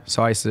songwriter,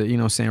 so I used to, you know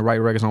what I'm saying, write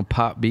records on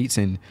pop beats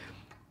and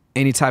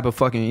any type of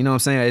fucking, you know what I'm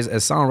saying? As a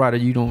songwriter,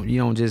 you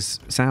don't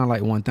just sound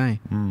like one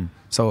thing.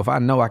 So if I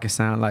know I can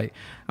sound like,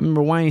 I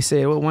remember Wayne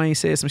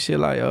said some shit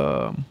like,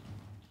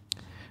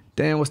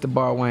 damn, what's the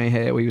bar Wayne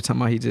had where you were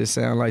talking about he just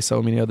sound like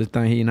so many other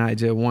things, he and I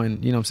just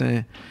one, you know what I'm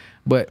saying?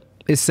 But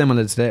it's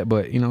similar to that,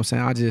 but you know what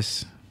I'm saying,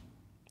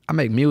 I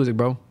make music,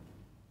 bro.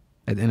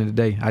 At the end of the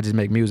day, I just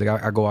make music.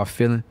 I go off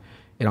feeling.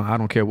 I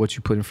don't care what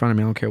you put in front of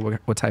me. I don't care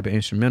what type of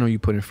instrumental you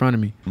put in front of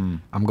me.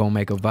 I'm going to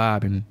make a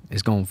vibe and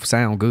it's going to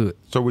sound good.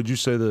 So would you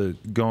say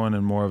that going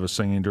in more of a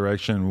singing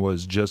direction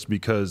was just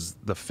because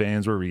the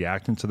fans were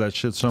reacting to that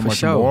shit so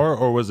much more?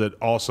 Or was it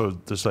also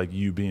just like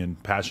you being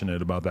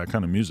passionate about that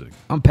kind of music?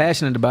 I'm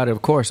passionate about it,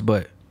 of course,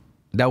 but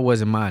that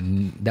wasn't my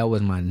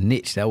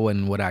niche. That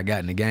wasn't what I got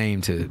in the game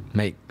to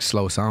make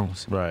slow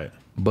songs. Right.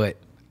 But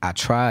I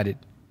tried it.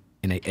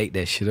 And they ate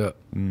that shit up.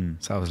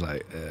 So I was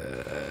like,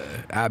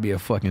 I'd be a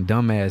fucking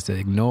dumbass to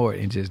ignore it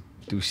and just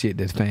do shit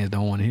that fans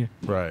don't want to hear.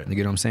 Right. You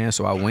get what I'm saying?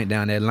 So I went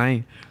down that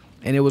lane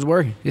and it was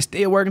working. It's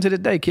still working to this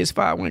day. Kiss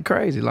 5 went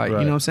crazy. Like, you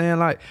know what I'm saying?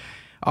 Like,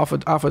 off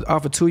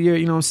of 2 years,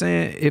 you know what I'm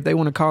saying? If they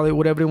want to call it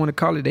whatever they want to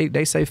call it,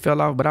 they say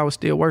fell off, but I was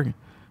still working.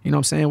 You know what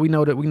I'm saying? We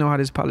know how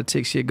this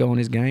politics shit go in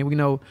this game. We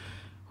know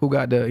who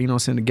got the, you know what I'm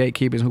saying, the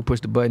gatekeepers, who push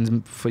the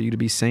buttons for you to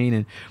be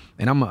seen.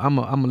 And I'm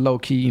a low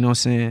key, you know what I'm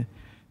saying,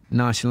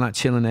 nonchalant,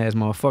 chilling ass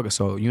motherfucker.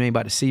 So you ain't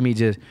about to see me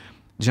just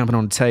jumping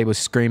on the table,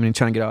 screaming and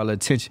trying to get all the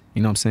attention.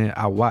 You know what I'm saying?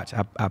 I watch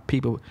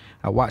people.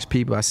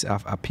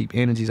 I peep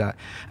energies. I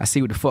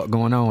see what the fuck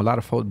going on. A lot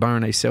of folks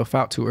burn themselves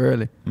out too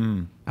early.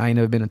 I ain't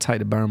never been the type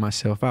to burn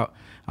myself out.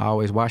 I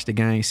always watch the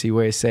game, see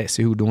where it's at,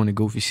 see who doing the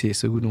goofy shit,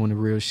 see who doing the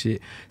real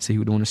shit, see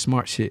who doing the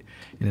smart shit.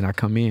 And then I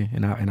come in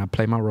and I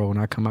play my role and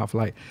I come out for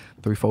like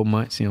 3-4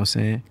 months, you know what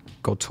I'm saying?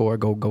 Go tour,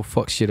 go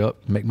fuck shit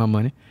up, make my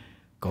money,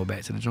 go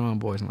back to the drawing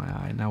boards. I'm like,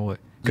 all right, now what?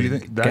 Do you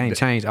think the game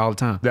changed all the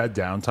time? That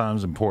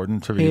downtime's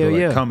important for you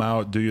to like come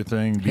out, do your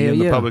thing, be in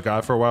the public eye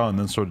for a while, and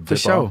then sort of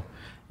dip off?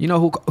 You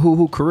know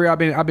who career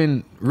I've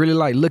been really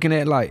like looking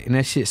at, like, and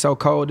that shit so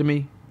cold to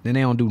me. Then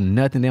they don't do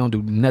nothing. They don't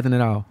do nothing at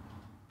all.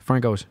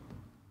 Frank Ocean.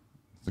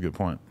 That's a good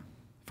point.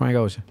 Frank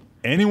Ocean.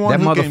 Anyone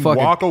who can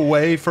walk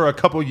away for a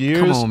couple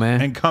years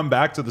and come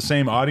back to the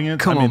same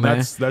audience.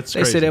 That's crazy.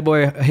 They said that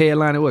boy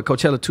headlined at what,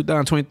 Coachella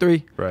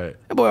 2023. Right.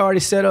 That boy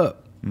already set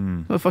up.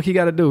 What the fuck he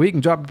got to do? He can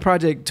drop the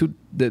project to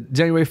the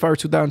January 1st,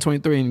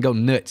 2023 and go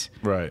nuts.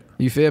 Right.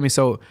 You feel me?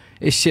 So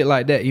it's shit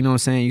like that, you know what I'm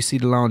saying? You see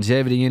the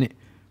longevity in it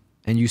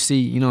and you see,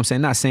 you know what I'm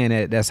saying? Not saying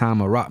that that's how I'm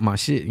going to rock my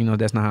shit. You know,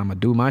 that's not how I'm going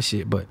to do my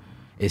shit, but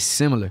it's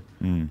similar.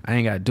 I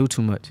ain't got to do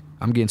too much.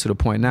 I'm getting to the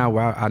point now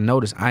where I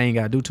notice I ain't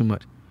got to do too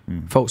much.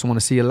 Folks want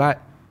to see a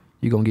lot,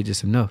 you going to get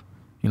just enough.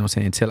 You know what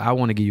I'm saying? Until I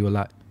want to give you a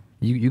lot.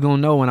 You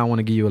gonna know when I want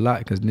to give you a lot,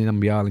 because then I'm gonna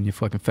be all in your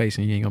fucking face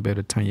and you ain't gonna be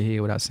able to turn your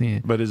head without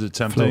seeing. But is it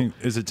tempting?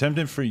 Is it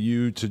tempting for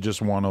you to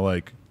just want to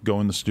like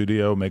go in the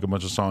studio, make a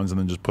bunch of songs, and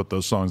then just put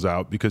those songs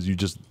out because you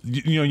just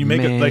you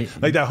make it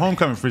like that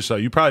Homecoming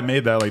freestyle? You probably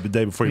made that like the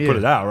day before you put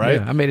it out,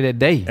 right? Yeah, I made it that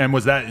day. And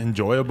was that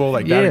enjoyable?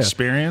 Like that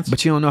experience?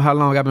 But you don't know how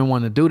long I've been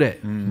wanting to do that,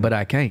 but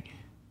I can't.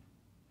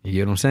 You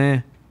get what I'm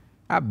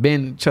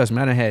saying? Trust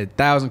me, I done had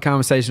 1,000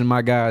 conversations with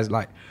my guys.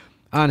 Like,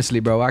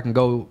 honestly, bro, I can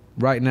go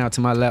right now to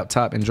my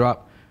laptop and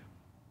drop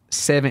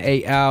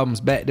 7-8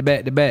 albums back to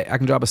back to back. I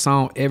can drop a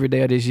song every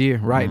day of this year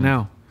right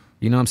now.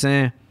 You know what I'm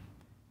saying?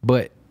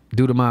 But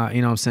due to my,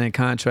 you know what I'm saying,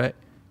 contract,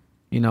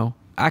 you know,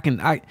 I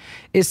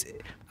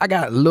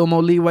got a little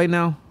more leeway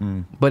now,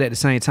 but at the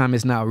same time,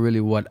 it's not really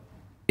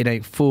it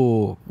ain't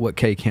full what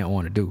K can't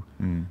want to do.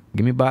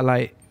 Give me about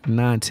like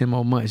 9-10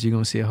 more months, you're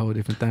gonna see a whole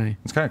different thing.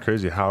 It's kind of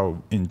crazy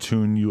how in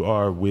tune you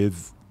are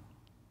with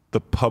the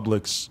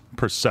public's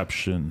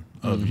perception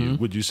of you.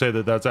 Would you say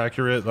that that's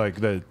accurate? Like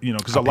that, you know,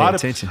 because a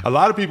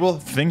lot of people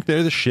think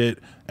they're the shit,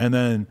 and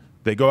then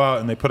they go out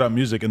and they put out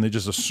music and they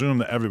just assume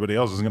that everybody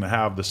else is going to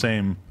have the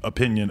same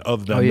opinion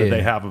of them that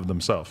they have of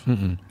themselves.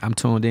 I'm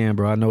tuned in,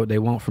 bro. I know what they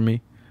want from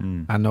me.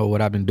 I know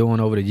what I've been doing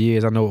over the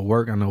years. I know what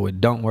work. I know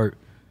what don't work.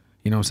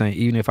 You know what I'm saying?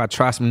 Even if I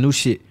try some new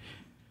shit,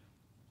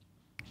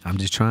 I'm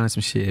just trying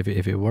some shit.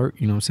 If it work,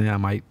 you know what I'm saying, I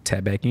might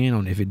tap back in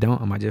on it. If it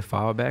don't, I might just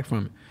fall back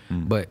from it.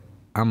 But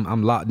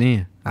I'm locked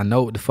in. I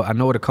know where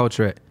the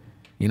culture at.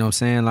 You know what I'm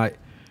saying? Like,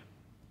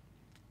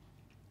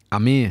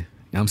 I'm in.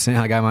 know what I'm saying?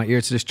 I got my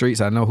ear to the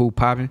streets. I know who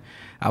popping.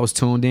 I was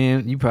tuned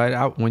in. You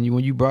probably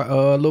when you brought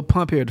Lil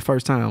Pump here the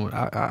first time.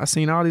 I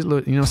seen all these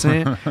little, you know what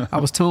I'm saying? I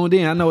was tuned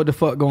in. I know what the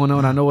fuck going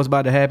on. I know what's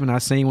about to happen. I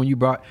seen when you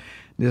brought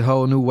this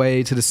whole new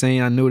wave to the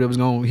scene. I knew that was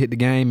gonna hit the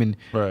game and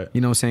you know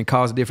what I'm saying,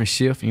 cause a different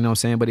shift. You know what I'm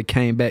saying? But it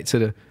came back to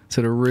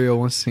the real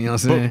ones. You know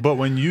what I'm saying? But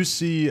when you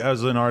see,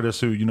 as an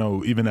artist who, you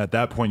know, even at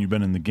that point you've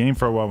been in the game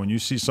for a while, when you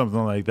see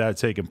something like that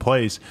taking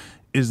place,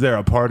 is there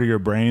a part of your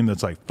brain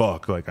that's like,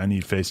 fuck, like I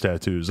need face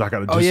tattoos, I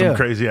gotta do some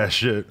crazy ass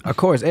shit? Of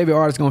course, every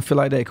artist gonna feel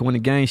like that, because when the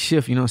game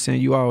shift, you know what I'm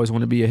saying, you always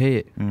want to be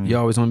ahead. You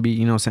always want to be,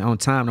 you know what I'm saying, on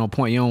time and on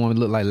point. You don't want to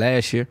look like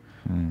last year.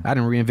 I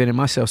done reinvented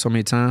myself so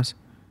many times.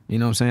 You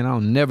know what I'm saying? I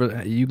don't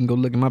never, you can go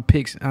look at my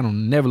pics, I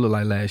don't never look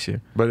like last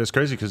year. But it's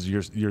crazy because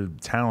your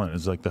talent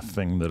is like the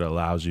thing that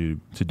allows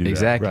you to do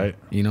that, right?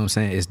 You know what I'm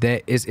saying? It's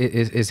that,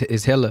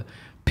 it's hella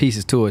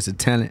pieces to it. It's a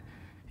talent,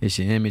 it's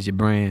your image, your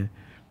brand,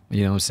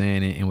 you know what I'm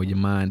saying, and where your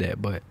mind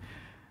at. But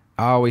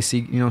I always see,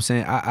 you know what I'm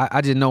saying, I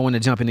just know when to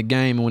jump in the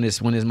game and when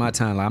it's my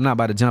time. Like, I'm not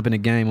about to jump in the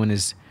game when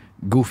there's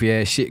goofy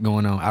ass shit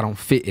going on. I don't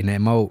fit in that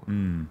mode.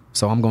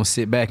 So I'm gonna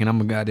sit back and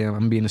I'm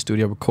gonna be in the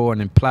studio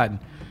recording and plotting.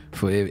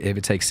 For if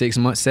it takes 6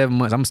 months, 7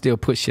 months, I'm still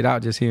put shit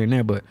out just here and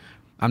there, but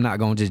I'm not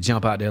gonna just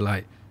jump out there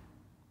like,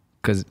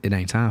 cause it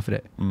ain't time for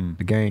that.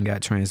 The game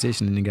got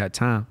transition and it got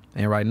time.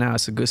 And right now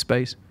it's a good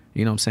space,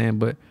 you know what I'm saying?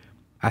 But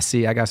I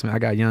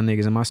got young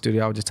niggas in my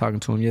studio. I was just talking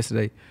to them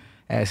yesterday,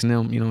 asking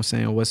them, you know what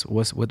I'm saying,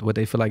 what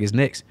they feel like is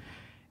next.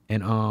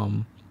 And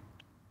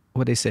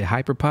what they say,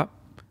 hyperpop?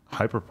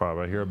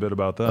 Hyperpop, I hear a bit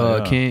about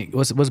that. Ken,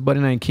 what's buddy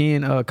name?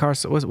 Ken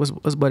Carson.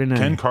 What's buddy name?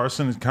 Ken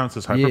Carson counts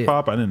as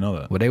hyperpop. I didn't know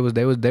that. Well, they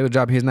was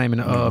dropping his name in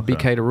the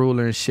BK the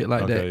Ruler and shit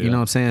like that. You know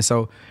what I'm saying?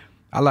 So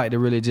I like to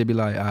really just be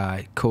like, all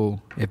right,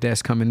 cool. If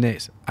that's coming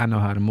next, I know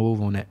how to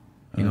move on that.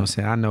 You know what I'm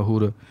saying? I know who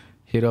to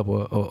hit up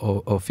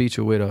or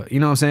feature with, or you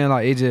know what I'm saying?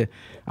 Like, it just,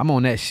 I'm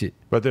on that shit.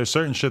 But there's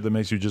certain shit that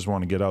makes you just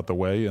want to get out the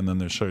way, and then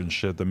there's certain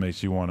shit that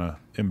makes you want to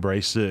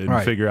embrace it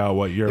and figure out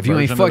what your version of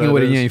that is. If you ain't fucking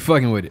with it, you ain't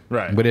fucking with it.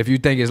 Right. But if you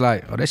think it's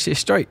like, oh, that shit's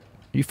straight,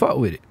 you fuck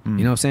with it. You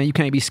know what I'm saying? You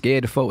can't be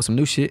scared to fuck with some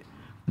new shit.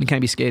 You can't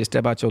be scared to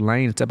step out your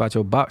lane, step out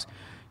your box.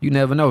 You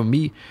never know.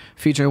 Me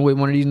featuring with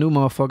one of these new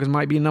motherfuckers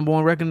might be the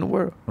 #1 record in the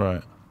world.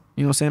 Right.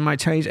 You know what I'm saying? It might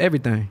change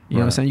everything. You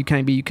know what I'm saying? You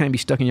can't be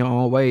stuck in your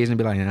own ways and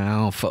be like, nah, I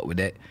don't fuck with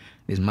that.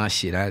 It's my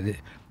shit.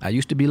 I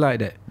used to be like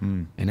that.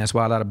 And that's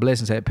why a lot of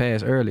blessings had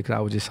passed early, because I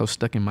was just so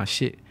stuck in my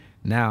shit.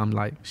 Now I'm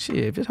like, shit,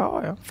 if it's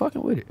hard, I'm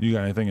fucking with it. You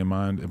got anything in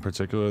mind in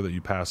particular that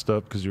you passed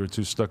up because you were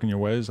too stuck in your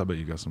ways? I bet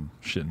you got some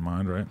shit in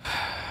mind, right?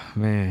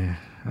 Man,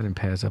 I didn't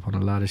pass up on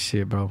a lot of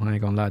shit, bro. I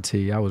ain't gonna lie to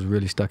you. I was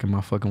really stuck in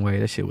my fucking way.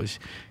 That shit was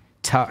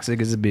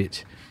toxic as a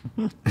bitch.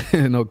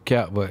 No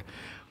cap, but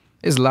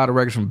it's a lot of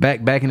records from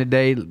back in the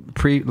day,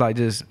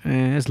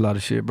 it's a lot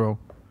of shit, bro.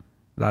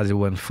 I just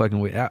wasn't fucking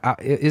with it.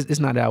 It's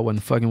not that I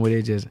wasn't fucking with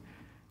it, just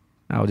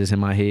I was just in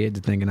my head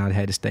just thinking I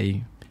had to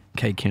stay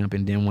K-Camp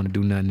and didn't want to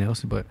do nothing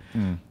else. But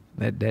them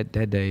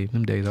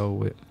days over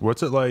with.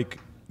 What's it like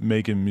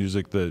making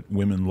music that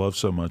women love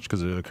so much?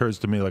 Because it occurs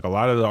to me, like, a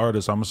lot of the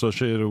artists I'm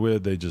associated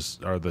with, they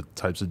just are the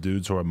types of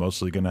dudes who are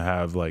mostly going to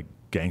have like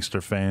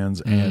gangster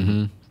fans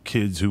and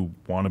kids who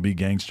want to be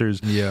gangsters.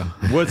 Yeah.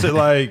 What's it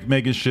like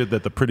making shit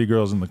that the pretty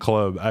girls in the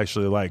club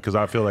actually like? Because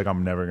I feel like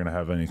I'm never going to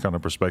have any kind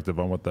of perspective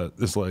on what that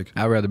is like.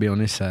 I'd rather be on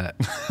this side.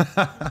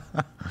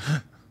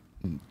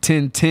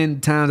 10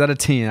 times out of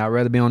 10, I'd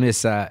rather be on this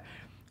side.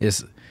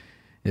 It's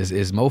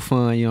more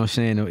fun, you know what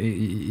I'm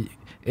saying?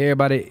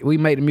 Everybody, we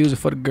make the music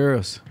for the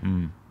girls.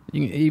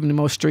 Even the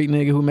most street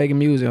nigga who making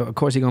music, of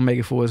course he gonna make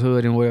it for his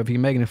hood and whatever he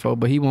making it for,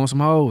 but he wants some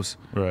hoes.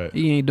 Right.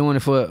 He ain't doing it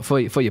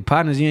for your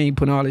partners. You ain't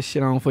putting all this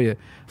shit on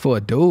for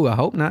a dude. I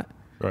hope not.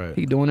 Right.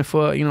 He doing it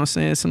for, you know what I'm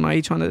saying, somebody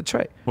he trying to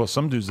attract. Well,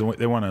 some dudes,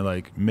 they want to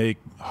like make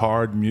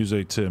hard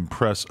music to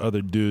impress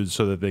other dudes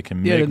so that they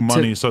can make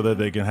money, so that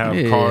they can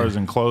have cars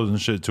and clothes and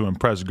shit to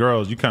impress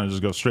girls. You kind of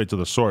just go straight to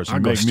the source.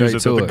 You make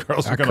music that the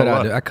girls are gonna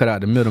love. I cut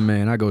out the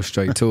middleman. I go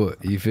straight to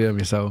it. You feel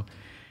me? So,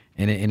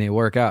 and it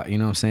work out. You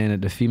know what I'm saying?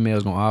 That the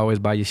females gonna always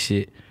buy your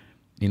shit.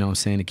 You know what I'm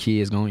saying? The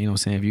kids gonna, you know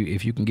what I'm saying?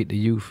 If you can get the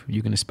youth,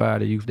 you can inspire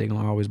the youth. They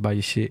gonna always buy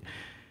your shit.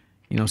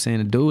 You know what I'm saying?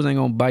 The dudes ain't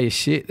gonna buy your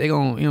shit. They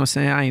gonna, you know what I'm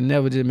saying? I ain't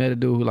never just met a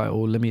dude who like,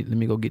 oh, let me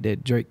go get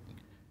that Drake.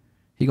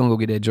 He gonna go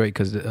get that Drake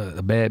because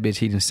a bad bitch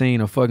he done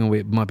seen or fucking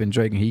with bumping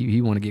Drake, and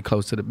he want to get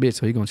close to the bitch,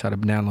 so he gonna try to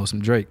download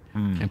some Drake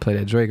and play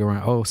that Drake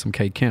around. Oh, some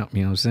K-Camp,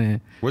 you know what I'm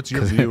saying? What's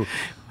your view?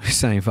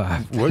 Same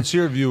vibe. What's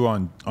your view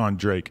on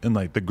Drake and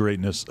like the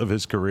greatness of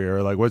his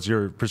career? Like, what's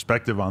your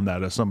perspective on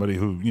that as somebody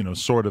who, you know,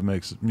 sort of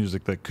makes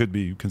music that could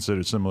be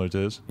considered similar to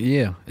his?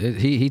 Yeah,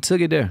 he took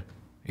it there.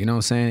 You know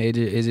what I'm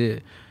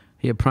saying?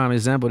 He a prime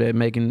example that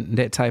making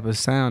that type of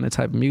sound, that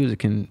type of music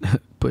can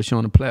put you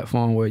on a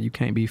platform where you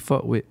can't be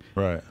fucked with.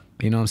 Right.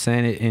 You know what I'm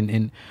saying?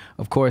 And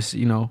of course,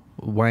 you know,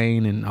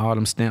 Wayne and all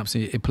them stamps,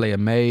 it play a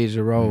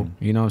major role.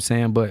 You know what I'm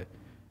saying? But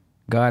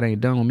God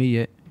ain't done with me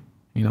yet.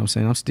 You know what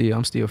I'm saying?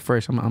 I'm still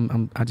fresh.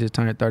 I just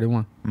turned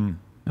 31. You know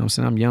what I'm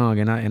saying? I'm young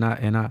and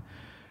I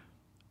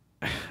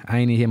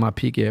ain't even hit my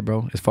peak yet,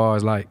 bro. As far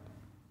as like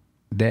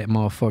that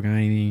motherfucker, I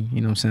ain't even,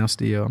 you know what I'm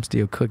saying? I'm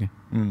still cooking.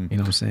 You know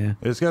what I'm saying?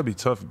 It's gotta be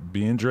tough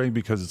being Drake,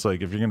 because it's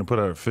like if you're gonna put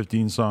out a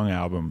 15-song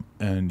album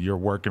and you're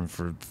working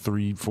for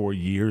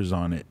 3-4 years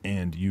on it,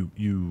 and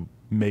you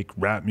make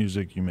rap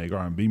music, you make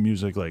R&B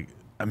music, like,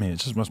 I mean, it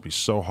just must be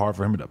so hard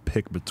for him to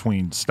pick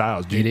between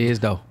styles. It is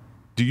though.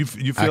 Do you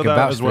feel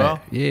that as well?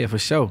 That. Yeah, for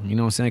sure. You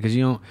know what I'm saying? Because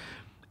you don't.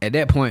 At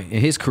that point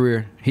in his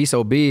career, he's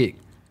so big.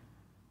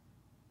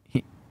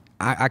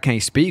 I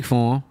can't speak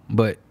for him,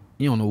 but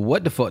you don't know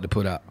what the fuck to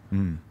put out.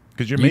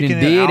 Because you're making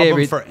an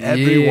album for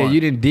everyone.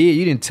 Yeah,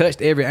 you didn't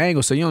touch every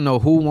angle, so you don't know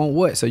who want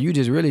what. So you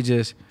just really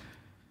just.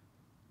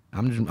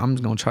 I'm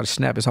just gonna try to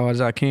snap as hard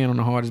as I can on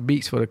the hardest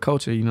beats for the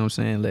culture. You know what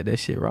I'm saying? Let that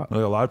shit rock.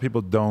 Like, a lot of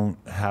people don't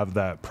have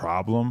that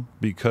problem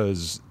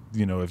because,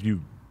 you know, if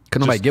you.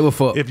 Cause nobody give a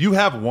fuck. If you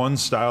have one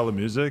style of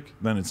music,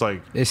 then it's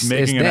like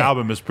making an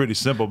album is pretty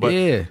simple.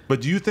 But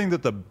but do you think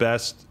that the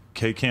best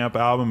K-Camp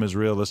album is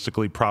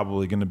realistically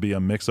probably going to be a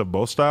mix of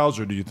both styles,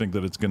 or do you think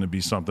that it's going to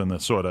be something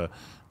that sort of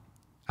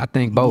I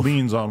think both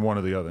leans on one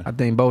or the other? I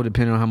think both,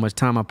 depending on how much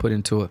time I put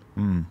into it.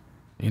 You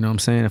know what I'm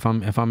saying? If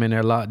I'm in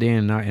there locked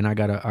in and I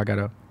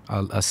got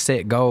a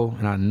set goal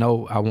and I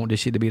know I want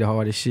this shit to be the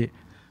hardest shit,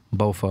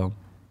 both of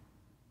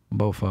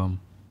them.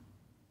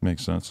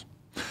 Makes sense.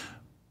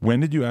 When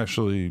did you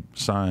actually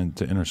sign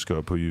to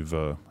Interscope, who you've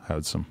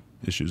had some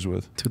issues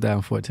with?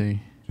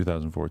 2014.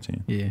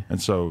 2014. Yeah.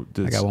 And so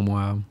I got one more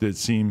album. Did it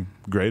seem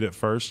great at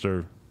first,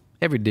 or?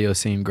 Every deal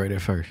seemed great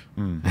at first.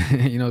 You know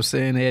what I'm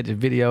saying? They had the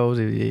videos,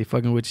 they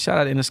fucking with you. Shout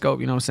out to Interscope,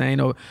 you know what I'm saying?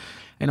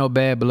 Ain't no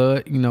bad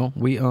blood, you know.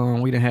 We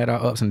done had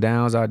our ups and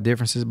downs, our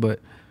differences, but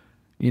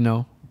you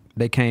know,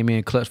 they came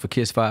in clutch for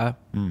Kiss 5.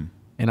 And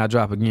I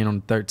drop again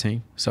on the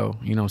 13th. So,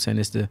 you know what I'm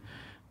saying?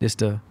 This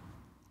the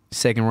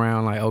second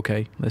round, like,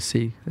 okay, let's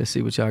see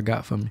what y'all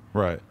got for me.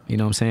 Right. You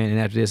know what I'm saying? And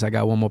after this, I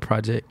got one more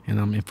project, and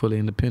I'm fully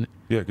independent.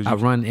 Yeah, because I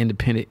run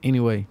independent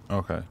anyway.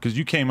 Okay, because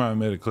you came out and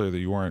made it clear that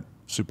you weren't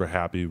super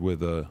happy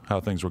with how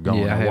things were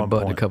going. Yeah, I had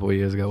bugged a couple of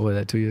years ago. What was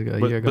that, 2 years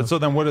ago? A year ago? But so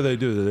then, what do? Did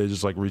they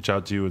just like reach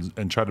out to you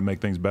and try to make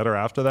things better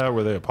after that?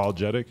 Were they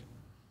apologetic?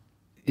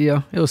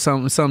 Yeah, it was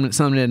something of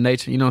that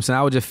nature. You know what I'm saying?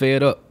 I was just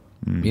fed up.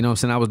 You know what I'm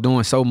saying? I was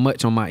doing so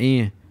much on my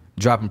end,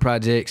 dropping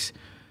projects,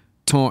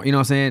 torn. You know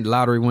what I'm saying?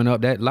 Lottery went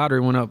up. That lottery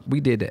went up. We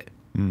did that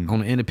on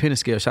the independent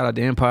scale. Shout out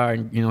to Empire,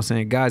 you know what I'm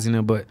saying, guys in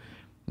there. But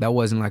that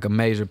wasn't like a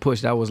major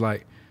push. That was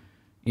like,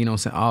 you know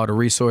what I'm saying, all the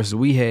resources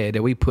we had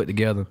that we put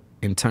together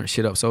and turned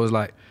shit up. So it was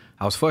like,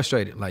 I was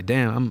frustrated. Like,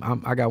 damn,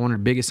 I got one of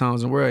the biggest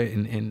songs in the world,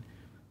 and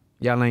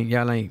y'all ain't, you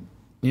know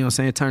what I'm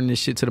saying, turning this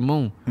shit to the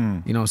moon.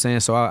 You know what I'm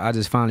saying? So I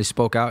just finally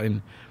spoke out,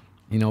 and,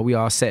 you know, we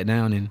all sat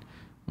down and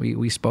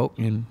we spoke,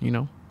 and, you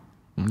know,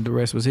 the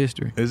rest was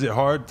history. Is it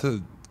hard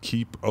to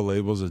keep a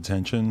label's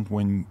attention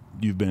when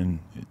you've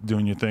been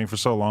doing your thing for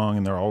so long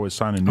and they're always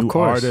signing new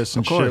artists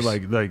and shit,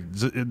 like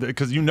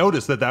because you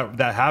notice that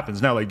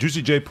happens now? Like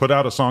Juicy J put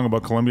out a song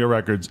about Columbia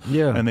Records,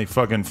 and they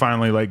fucking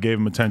finally like gave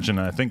him attention,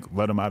 and I think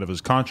let him out of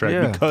his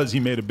contract because he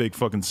made a big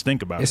fucking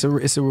stink about it.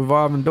 It's a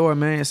revolving door,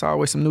 man. It's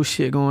always some new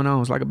shit going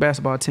on. It's like a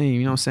basketball team,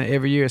 you know what I'm saying?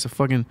 Every year it's a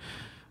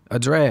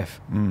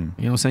draft. You know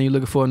what I'm saying? You're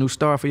looking for a new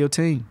star for your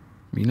team.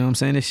 You know what I'm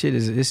saying? This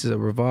is a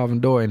revolving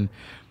door, and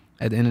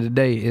at the end of the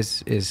day,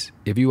 it's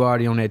if you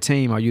already on that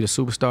team, are you the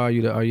superstar?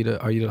 Are you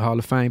the Hall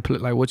of Fame?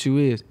 Like what you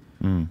is.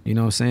 You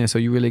know what I'm saying? So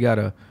you really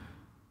gotta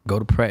go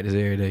to practice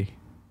every day,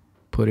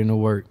 put in the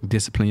work,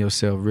 discipline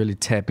yourself, really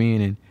tap in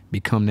and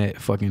become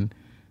that fucking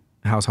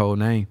household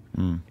name.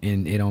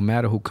 And it don't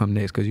matter who come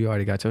next because you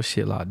already got your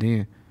shit locked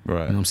in. Right. You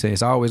know what I'm saying?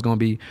 It's always gonna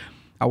be.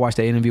 I watched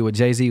that interview with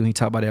Jay-Z when he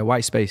talked about that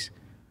white space.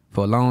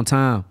 For a long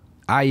time,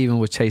 I even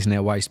was chasing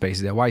that white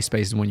space. That white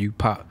space is when you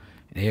pop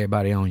and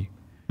everybody on you.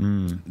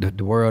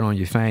 The world on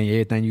your fame,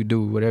 everything you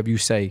do, whatever you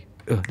say,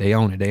 they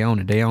own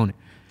it.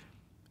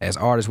 As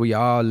artists, we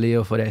all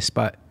live for that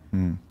spot.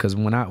 Cause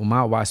when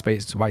my white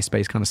space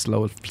kind of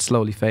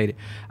slowly faded,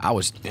 I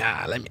was you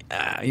know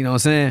what I'm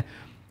saying?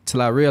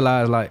 Till I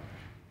realized like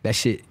that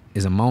shit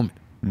is a moment.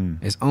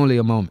 It's only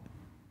a moment.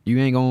 You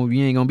ain't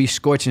gonna be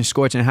scorching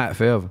hot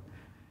forever.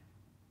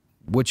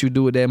 What you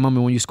do at that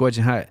moment when you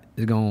scorching hot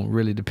is gonna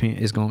really depend.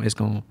 It's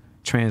gonna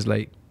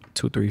translate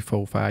 2, 3,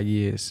 4, 5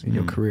 years in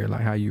your career, like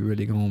how you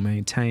really gonna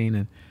maintain,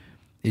 and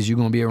is you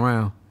gonna be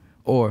around,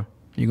 or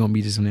you gonna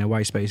be just in that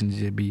white space and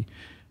just be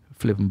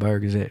flipping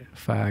burgers at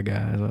Five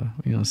Guys, or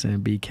you know what I'm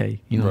saying, BK.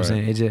 You know what I'm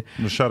saying? It just,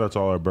 well, shout out to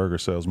all our burger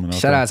salesmen.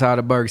 Shout out to all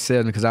the burger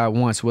salesmen, because I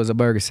once was a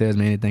burger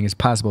salesman. Anything is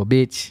possible,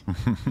 bitch.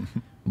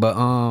 But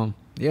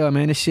yeah,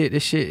 man, this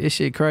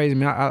shit crazy,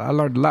 man. I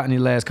learned a lot in the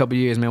last couple of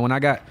years, man. When I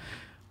got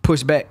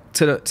pushed back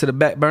to the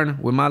back burner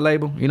with my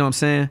label, you know what I'm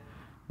saying?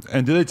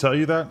 And did they tell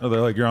you that? Or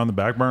they're like, you're on the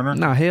back burner?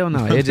 Nah, hell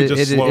no. It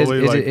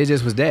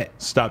just was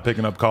that. Stop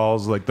picking up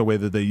calls like the way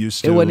that they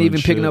used to. It wasn't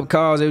even picking up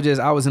calls. It was just,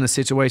 I was in a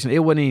situation. It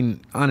wasn't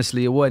even,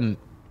 honestly, it wasn't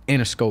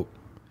Interscope.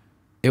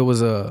 It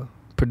was a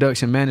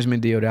production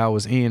management deal that I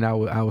was in. I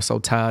was so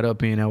tied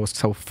up in. I was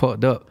so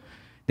fucked up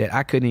that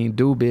I couldn't even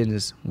do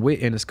business with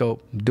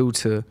Interscope due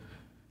to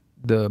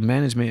the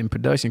management and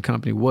production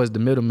company was the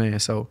middleman.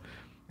 So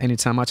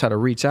anytime I try to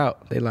reach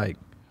out, they like,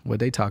 what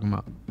they talking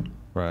about?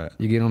 Right.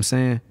 You get what I'm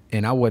saying?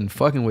 And I wasn't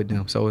fucking with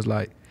them. So it's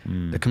like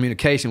the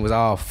communication was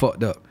all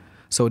fucked up.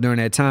 So during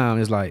that time,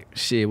 it's like,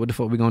 shit, what the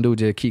fuck we gonna do?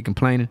 Just keep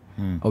complaining?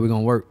 Or we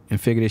gonna work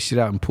and figure this shit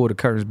out and pull the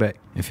curtains back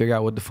and figure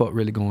out what the fuck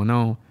really going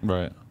on?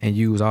 Right. And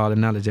use all the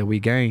knowledge that we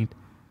gained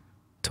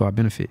to our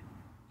benefit.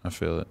 I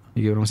feel it.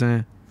 You get what I'm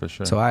saying? For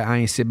sure. So I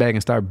ain't sit back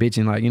and start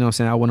bitching like, you know what I'm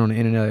saying? I went on the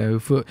internet.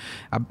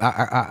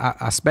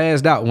 I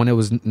spazzed out when it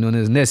was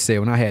necessary,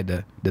 when I had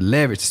the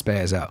leverage to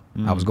spaz out.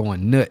 I was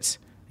going nuts.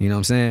 You know what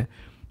I'm saying?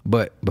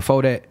 But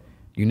before that,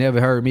 you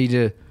never heard me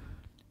just,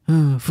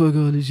 fuck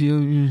all this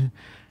shit.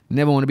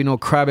 Never want to be no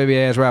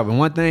crybaby ass rapper.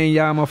 One thing,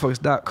 y'all motherfuckers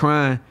stop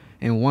crying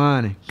and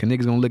whining, cause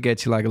niggas gonna look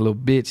at you like a little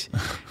bitch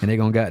and they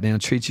gonna goddamn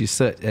treat you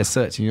as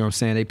such. You know what I'm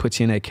saying? They put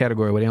you in that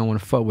category where they don't want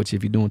to fuck with you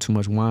if you're doing too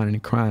much whining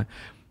and crying.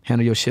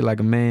 Handle your shit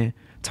like a man,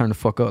 turn the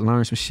fuck up,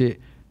 learn some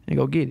shit, and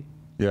go get it.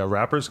 Yeah,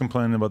 rappers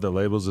complaining about their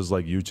labels is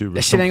like YouTubers.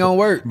 That shit ain't gonna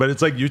work. But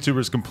it's like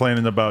YouTubers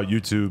complaining about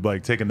YouTube,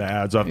 like taking the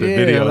ads off their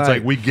video. It's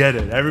like, we get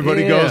it.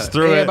 Everybody goes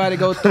through Everybody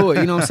go through it.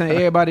 You know what I'm saying?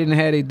 Everybody didn't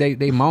have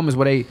they moments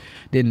where they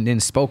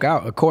didn't spoke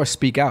out. Of course,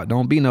 speak out.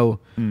 Don't be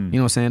no, you know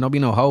what I'm saying? Don't be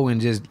no hoe and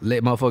just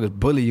let motherfuckers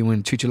bully you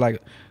and treat you like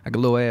a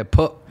little ass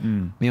pup. You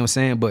know what I'm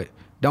saying? But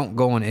don't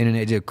go on the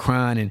internet just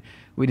crying and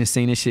we done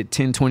seen this shit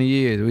 10, 20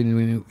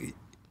 years.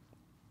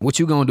 What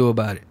you gonna do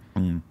about it?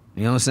 You know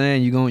what I'm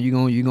saying? You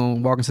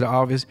gonna walk into the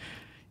office,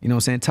 you know what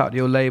I'm saying, talk to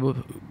your label,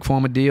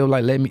 form a deal,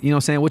 like let me, you know what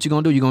I'm saying, what you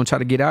gonna do? You gonna try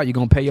to get out? You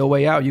gonna pay your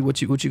way out?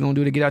 What you gonna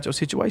do to get out your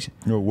situation?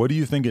 What do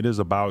you think it is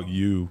about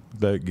you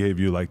that gave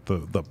you like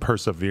the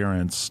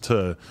perseverance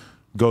to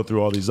go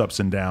through all these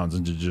ups and downs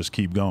and to just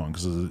keep going?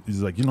 Because it's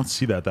like, you don't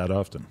see that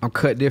often. I'm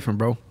cut different,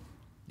 bro.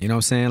 You know what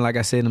I'm saying? Like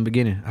I said in the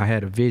beginning, I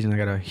had a vision. I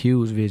got a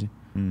huge vision.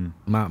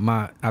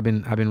 I've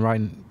been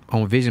writing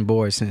on vision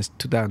boards since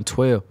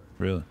 2012.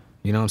 Really?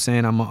 You know what I'm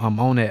saying? I'm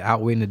on that,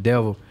 Outwitting the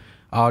Devil.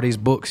 All these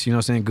books, you know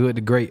what I'm saying, Good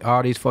to Great,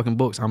 all these fucking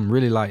books. I'm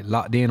really like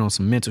locked in on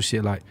some mental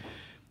shit, like.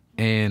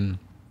 And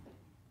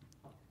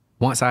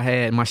once I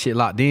had my shit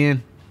locked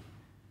in,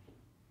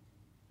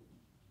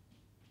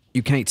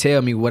 you can't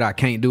tell me what I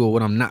can't do or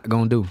what I'm not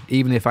gonna do.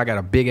 Even if I got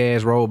a big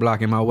ass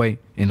roadblock in my way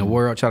and the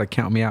world try to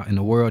count me out and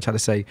the world try to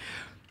say,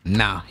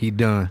 nah, he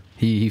done.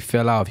 He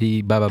fell off,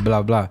 he blah, blah,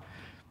 blah, blah.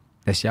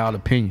 That's y'all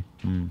opinion.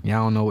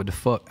 Y'all don't know what the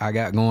fuck I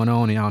got going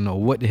on and y'all know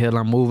what the hell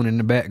I'm moving in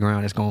the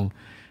background that's gonna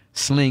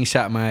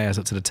slingshot my ass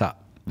up to the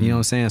top. You know what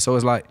I'm saying? So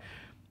it's like,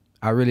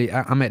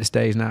 I'm at the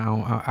stage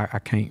now, I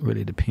can't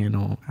really depend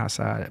on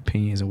outside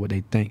opinions and what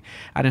they think.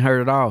 I done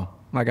heard it all.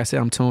 Like I said,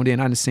 I'm tuned in.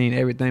 I done seen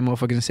everything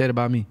motherfuckers said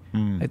about me.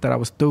 They thought I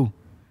was through.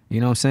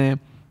 You know what I'm saying?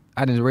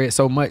 I done read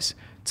so much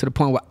to the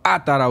point where I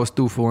thought I was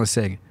through for 1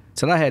 second.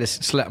 Till I had to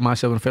slap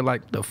myself and feel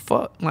like, the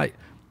fuck? Like,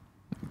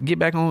 get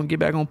back on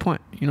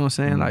point. You know what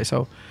I'm saying? Like,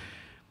 so,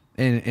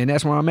 and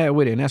that's where I'm at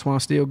with it, and that's why I'm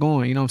still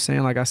going. You know what I'm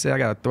saying? Like I said, I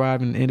got a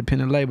thriving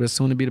independent label that's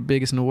soon to be the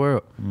biggest in the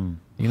world.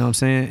 You know what I'm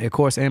saying? Of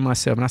course, and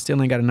myself, and I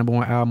still ain't got a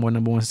 #1 album or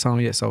 #1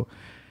 song yet. So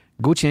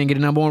Gucci ain't get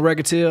a #1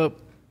 record till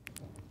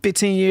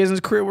 15 years in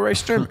his career with Ray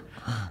Strimmer.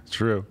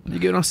 True. You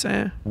get what I'm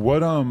saying?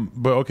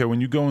 But okay,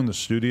 when you go in the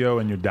studio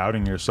and you're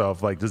doubting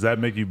yourself, like, does that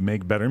make you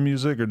make better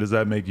music, or does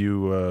that make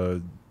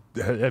you?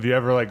 Have you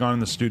ever like gone in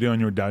the studio and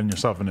you were doubting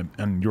yourself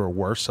and you were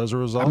worse as a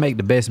result? I make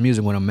the best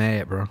music when I'm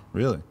mad, bro.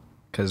 Really?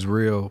 Cause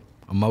real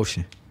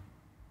emotion.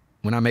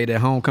 When I made that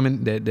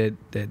homecoming,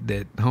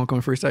 that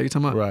homecoming freestyle you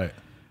talking about? Right.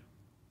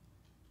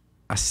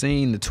 I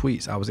seen the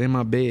tweets. I was in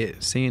my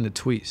bed seeing the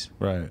tweets.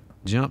 Right.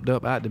 Jumped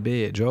up out the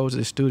bed, drove to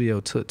the studio,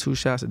 took 2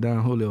 shots of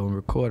Don Julio and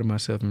recorded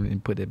myself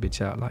and put that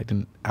bitch out like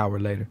an hour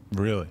later.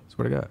 Really?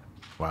 Swear to God.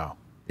 Wow.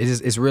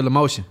 It's real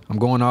emotion. I'm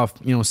going off,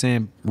 you know what I'm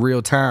saying,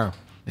 real time.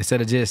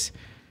 Instead of just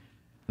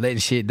letting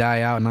shit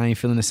die out and I ain't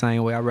feeling the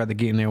same way. I'd rather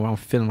get in there where I'm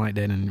feeling like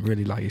that and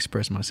really like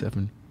express myself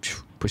and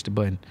push the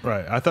button.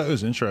 Right. I thought it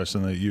was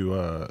interesting that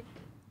you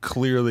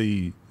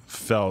clearly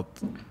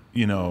felt,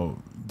 you know,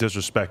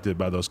 disrespected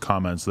by those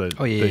comments that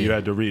you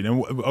had to read.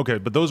 And okay,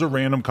 but those are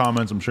random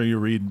comments. I'm sure you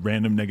read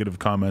random negative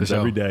comments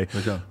every day.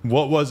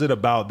 What was it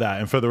about that?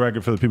 And for the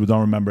record, for the people who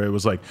don't remember, it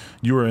was like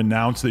you were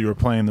announced that you were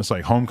playing this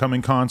like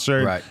homecoming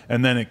concert, right.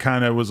 And then it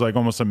kind of was like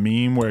almost a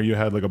meme where you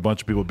had like a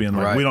bunch of people being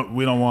like,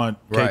 we don't want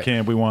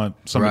K-Camp, we want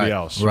somebody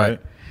else, right?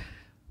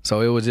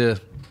 So it was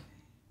just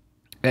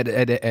at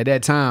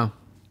that time,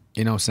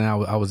 you know what I'm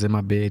saying, I was in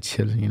my bed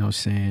chilling, you know what I'm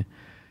saying.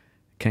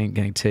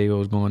 Can't tell you what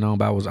was going on,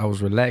 but I was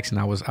relaxing.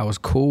 I was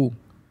cool.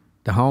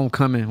 The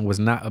homecoming was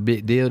not a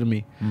big deal to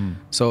me,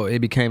 so it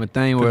became a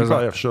thing where you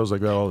probably have shows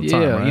like that all the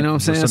time, right? You know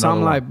what I'm saying. So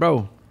I'm like,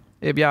 bro,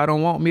 if y'all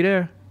don't want me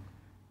there,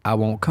 I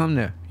won't come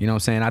there. You know what I'm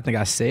saying. I think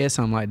I said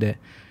something like that,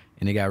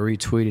 and it got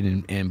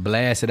retweeted and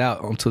blasted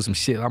out onto some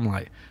shit. I'm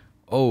like,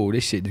 oh,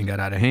 this shit done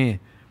got out of hand.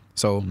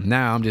 So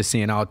now I'm just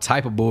seeing all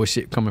type of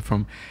bullshit coming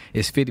from.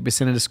 It's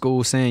 50% of the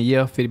school saying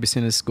yeah, 50%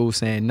 of the school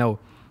saying no.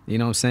 You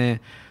know what I'm saying.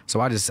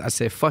 So I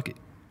said, fuck it.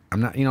 I'm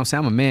not, you know what I'm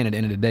saying? I'm a man at the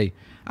end of the day.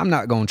 I'm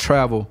not going to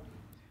travel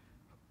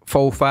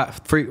 4,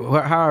 5, 3,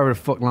 however the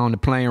fuck long the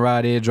plane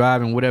ride is,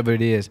 driving, whatever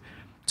it is,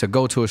 to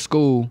go to a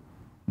school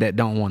that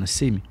don't want to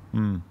see me.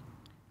 I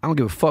don't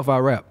give a fuck if I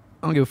rap.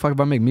 I don't give a fuck if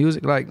I make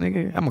music. Like,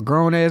 nigga, I'm a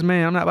grown ass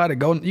man. I'm not about to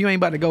go. You ain't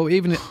about to go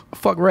even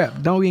fuck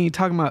rap. Don't even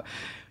talking about.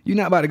 You're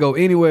not about to go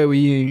anywhere where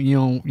you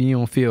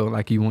don't feel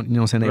like you want. You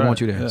know what I'm saying? They want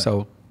you there. Yeah.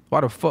 So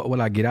why the fuck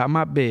will I get out of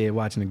my bed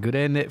watching a good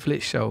ass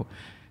Netflix show,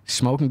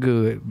 smoking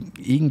good,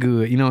 eating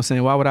good? You know what I'm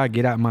saying? Why would I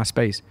get out of my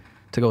space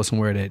to go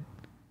somewhere that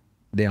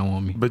they don't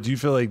want me? But do you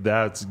feel like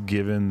that's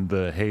given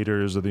the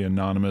haters or the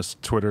anonymous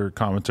Twitter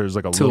commenters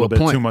like a little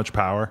bit too much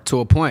power? To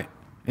a point.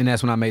 And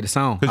that's when I made the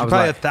song. Because you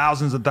probably had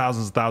thousands and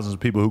thousands and thousands of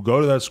people who go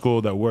to that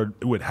school that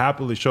would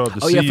happily show up to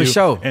see you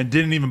sure. and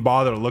didn't even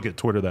bother to look at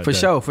Twitter that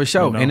day. For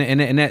sure. You know?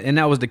 And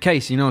that was the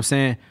case. You know what I'm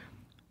saying?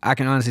 I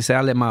can honestly say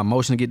I let my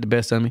emotions get the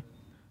best of me.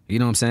 You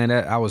know what I'm saying?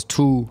 That I was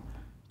too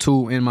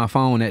in my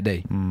phone that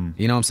day.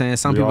 You know what I'm saying?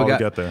 Some people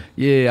got there.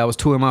 Yeah, I was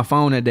too in my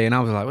phone that day, and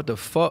I was like, what the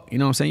fuck? You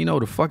know what I'm saying? You know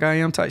who the fuck I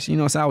am type shit. You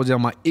know what I'm saying? I was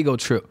on my ego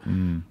trip.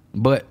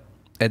 But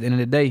at the end of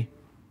the day,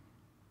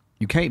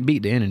 you can't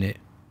beat the internet.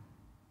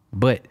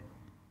 But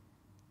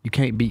you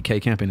can't beat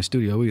K-Camp in the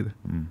studio either.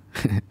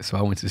 So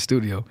I went to the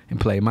studio and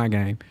played my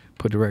game,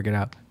 put the record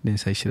out, didn't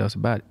say shit else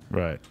about it.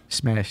 Right.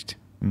 Smashed.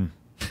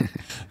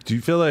 Do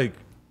you feel like,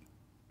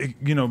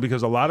 you know,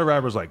 because a lot of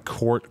rappers like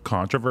court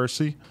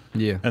controversy.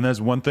 Yeah. And that's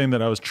one thing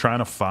that I was trying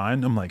to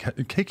find. I'm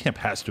like, K-Camp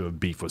has to have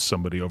beef with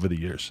somebody over the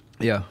years.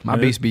 Yeah. My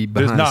beefs be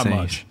behind the scenes. There's not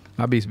much.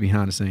 My beefs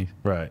behind the scenes.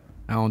 Right.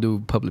 I don't do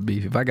public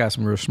beef. If I got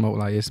some real smoke,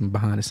 like it's some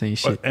behind the scenes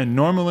shit. And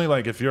normally,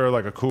 like if you're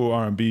like a cool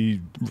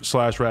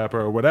R&B/rapper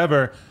or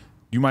whatever,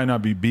 you might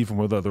not be beefing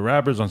with other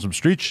rappers on some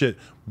street shit,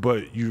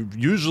 but you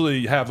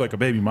usually have like a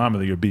baby mama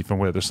that you're beefing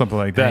with or something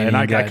like that. And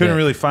I couldn't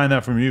really find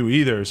that from you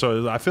either.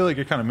 So I feel like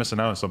you're kind of missing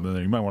out on something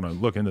there. You might want to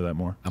look into that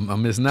more.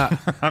 I'm missing out.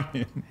 I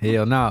mean,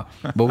 hell no.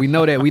 But we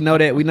know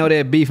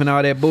that beef and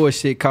all that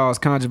bullshit cause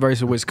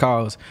controversy, which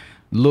cause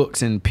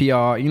looks and PR. You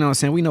know what I'm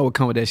saying? We know what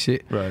come with that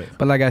shit. Right.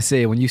 But like I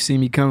said, when you see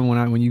me coming,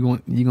 when you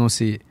gonna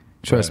see it.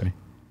 Trust me.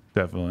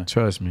 Definitely.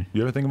 Trust me.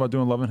 You ever think about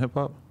doing Love and Hip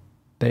Hop?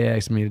 They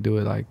asked me to do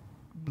it like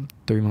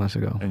 3 months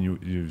ago. And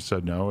you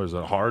said no? Is it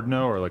a hard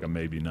no or like a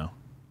maybe no?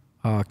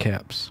 All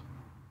caps.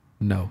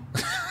 No.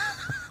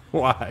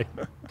 Why?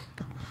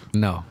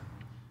 No.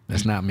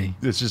 That's not me.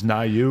 It's just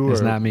not you? It's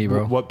not me,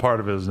 bro. What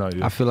part of it is not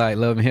you? I feel like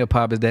Love and Hip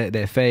Hop is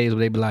that phase where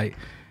they be like,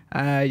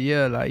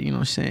 yeah, like, you know what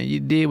I'm saying? You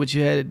did what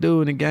you had to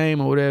do in the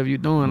game or whatever you're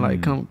doing.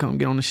 Like, come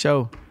get on the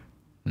show.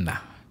 Nah.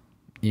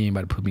 You ain't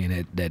about to put me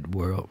in that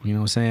world. You know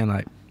what I'm saying?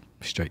 Like,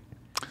 straight.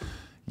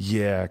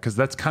 Yeah, because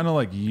that's kind of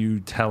like you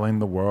telling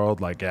the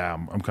world, like, yeah,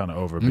 I'm kind of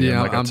over being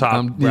like a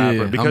top rapper.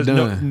 Yeah, because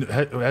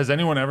has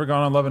anyone ever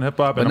gone on Love and Hip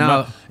Hop?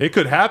 And it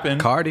could happen.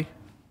 Cardi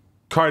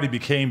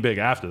became big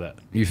after that.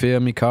 You feel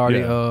me?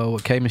 Cardi,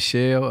 with K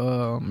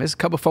Michelle. There's a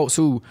couple folks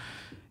who,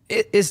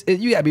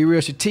 you gotta be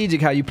real strategic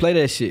how you play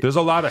that shit. There's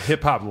a lot of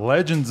hip hop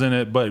legends in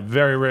it, but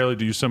very rarely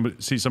do you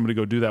see somebody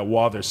go do that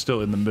while they're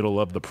still in the middle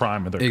of the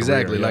prime of their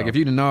career. Like if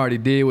you done already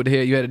did what the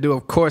hell you had to do,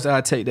 of course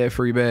I'd take that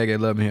free bag at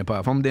Love and Hip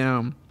Hop. If I'm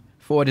down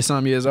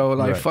 40-something years old,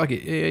 like, fuck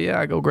it. Yeah,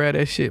 I go grab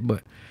that shit,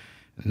 but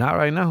not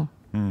right now.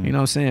 You know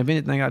what I'm saying? If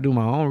anything, I do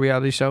my own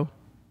reality show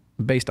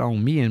based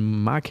on me and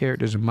my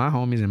characters and my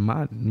homies and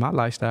my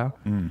lifestyle.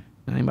 I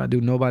ain't about to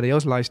do nobody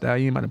else's lifestyle.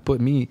 You ain't about to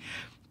put me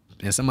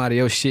in somebody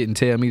else's shit and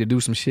tell me to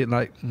do some shit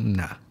like,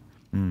 nah.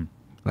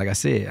 Like I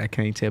said, I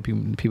can't tell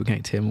people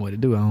can't tell me what to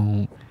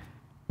do.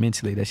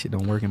 Mentally, that shit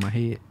don't work in my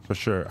head. For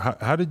sure.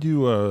 How did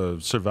you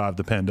survive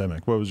the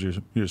pandemic? What was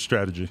your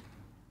strategy?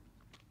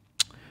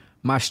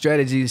 My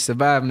strategy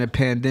surviving the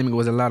pandemic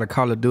was a lot of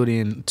Call of Duty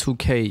and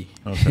 2K.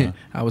 Okay.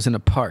 I was in the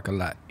park a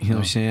lot. You know what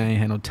I'm saying? I ain't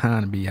had no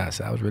time to be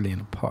outside. I was really in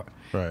the park.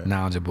 Right.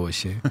 Now I'm just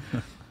bullshit.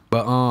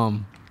 But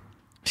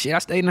shit, I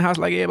stayed in the house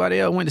like everybody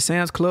else. Went to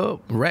Sam's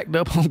Club, racked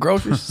up on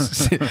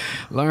groceries,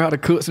 learned how to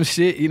cook some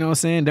shit. You know what I'm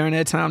saying? During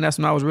that time, that's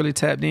when I was really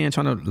tapped in,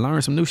 trying to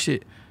learn some new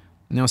shit.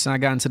 You know what I'm saying? I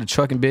got into the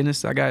trucking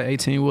business. I got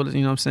 18 wheelers.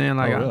 You know what I'm saying?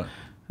 Like, really?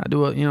 I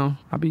do it, you know,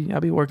 I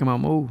be working my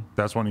move.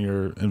 That's one of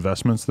your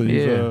investments that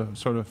you've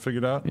sort of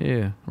figured out?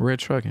 Yeah, red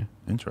trucking.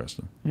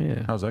 Interesting.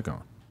 Yeah. How's that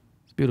going?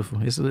 It's beautiful.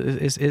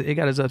 It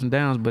got its ups and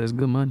downs, but it's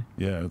good money.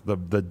 Yeah,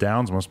 the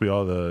downs must be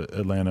all the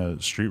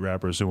Atlanta street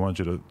rappers who want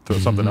you to throw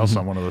something else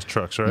on one of those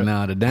trucks, right?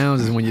 Nah, the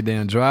downs is when your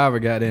damn driver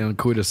goddamn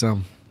quit or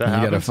something. That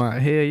happens? You gotta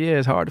find. Hell yeah,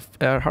 it's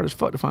hard as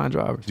fuck to find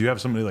drivers. Do you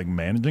have somebody like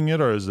managing it,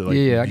 or is it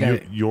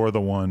like you're the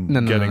one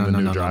getting the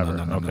new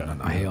driver? No,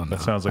 hell no.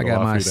 That sounds like a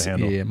lot for you to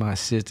handle. Yeah, my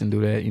assistant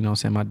do that. You know what I'm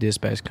saying? My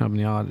dispatch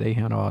company, they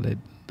handle all that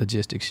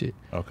logistic shit.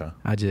 Okay.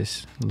 I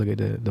just look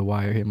at the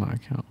wire hit my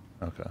account.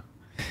 Okay.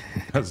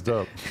 That's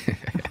dope.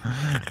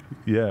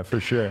 Yeah, for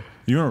sure.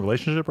 You in a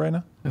relationship right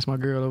now? That's my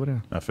girl over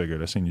there. I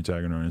figured. I seen you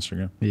tagging her on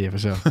Instagram. Yeah, for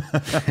sure.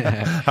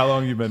 How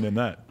long you been in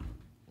that?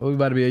 Well, we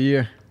about to be a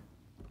year.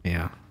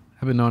 Yeah.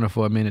 I've been knowing her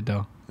for a minute,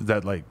 though. Is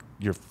that like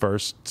your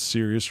first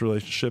serious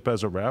relationship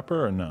as a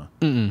rapper or no?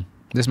 This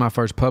is my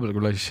first public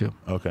relationship.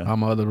 Okay. All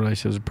my other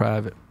relationships are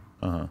private.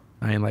 I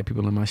ain't like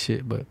people in my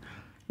shit, but,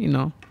 you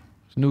know,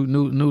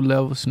 new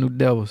levels, new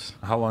devils.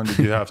 How long did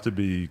you have to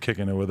be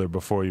kicking it with her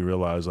before you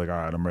realized, like, all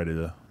right, I'm ready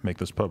to make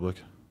this public?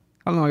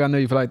 How long I know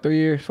you for, like 3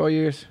 years, 4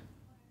 years?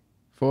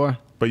 4?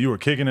 But you were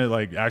kicking it,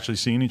 like actually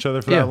seeing each other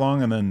for that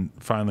long, and then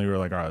finally we were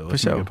like, all right,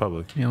 let's make it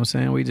public. You know what I'm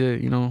saying? We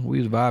just, we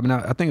was vibing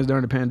out. I think it was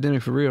during the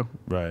pandemic for real.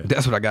 Right.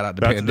 That's what I got out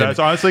the pandemic. That's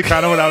honestly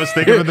kind of what I was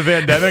thinking of the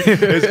pandemic.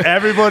 Is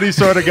everybody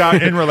sort of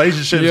got in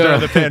relationships during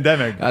the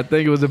pandemic? I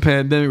think it was a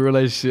pandemic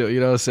relationship.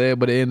 You know what I'm saying?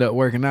 But it ended up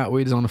working out.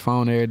 We just on the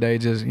phone every day.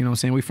 Just, you know what I'm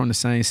saying? We from the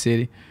same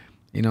city.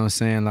 You know what I'm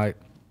saying? Like,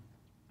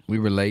 we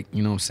relate.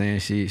 You know what I'm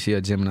saying? She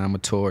a Gemini, I'm a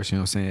Taurus. You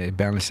know what I'm saying? It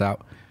balance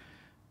out.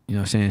 You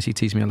know what I'm saying? She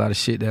teach me a lot of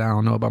shit that I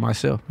don't know about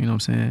myself. You know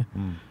what I'm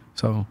saying?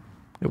 So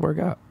it worked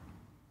out.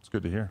 It's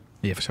good to hear.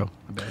 Yeah, for sure.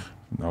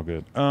 All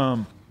good.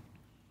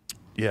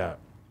 Yeah.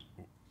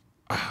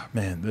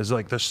 Man,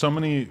 there's so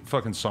many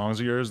fucking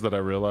songs of yours that I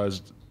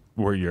realized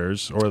were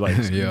yours, or like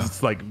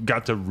it's like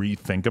got to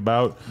rethink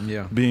about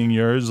being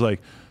yours.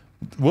 Like,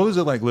 what was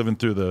it like living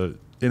through the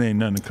 "It Ain't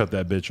Nothing to Cut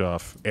That Bitch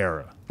Off"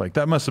 era? Like,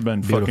 that must have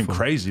been fucking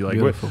crazy.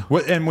 Like,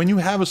 what? And when you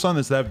have a song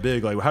that's that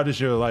big, like, how does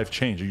your life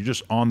change? Are you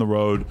just on the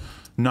road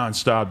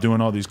nonstop doing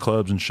all these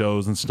clubs and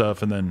shows and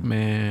stuff, and then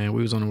man,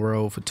 we was on the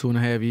road for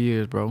 2.5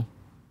 years, bro.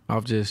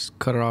 I've just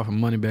cut it off of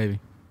money, baby.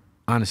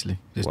 Honestly,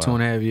 just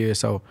 2.5 years.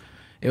 So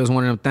it was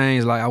one of them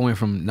things. Like, I went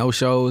from no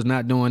shows,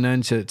 not doing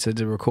nothing, to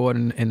the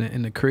recording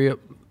in the crib,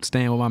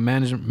 staying with my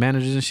managers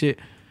and shit,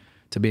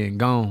 to being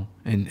gone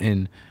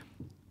and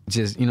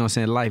just, you know what I'm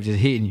saying, life just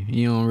hitting you.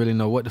 You don't really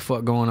know what the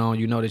fuck going on.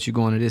 You know that you're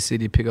going to this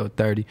city to pick up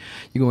 30.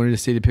 You're going to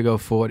this city to pick up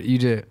 40. You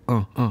just, you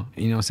know what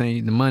I'm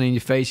saying? The money in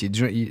your face, your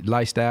drink, your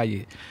lifestyle,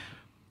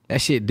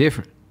 that shit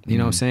different. You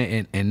know what I'm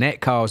saying? And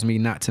that caused me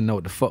not to know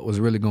what the fuck was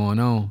really going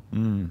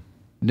on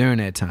during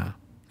that time.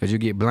 Because you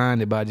get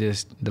blinded by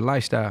just the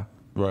lifestyle.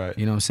 Right.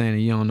 You know what I'm saying?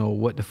 And you don't know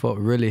what the fuck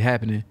really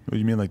happening. What do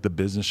you mean, like the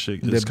business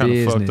shit? It's kind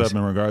of fucked up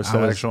in regards to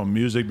actual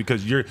music,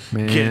 because you're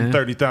getting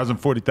 30,000,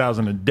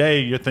 40,000 a day.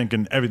 You're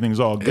thinking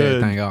everything's all good.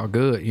 Everything all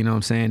good. You know what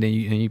I'm saying? Then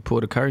you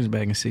pull the curtains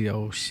back and see,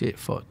 oh shit,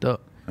 fucked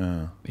up. You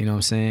know what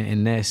I'm saying?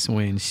 And that's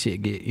when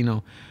shit get,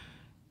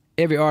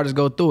 every artist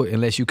go through it,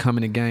 unless you come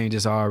in the game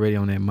just already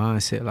on that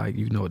mindset, like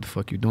you know what the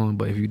fuck you're doing.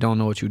 But if you don't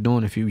know what you're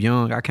doing, if you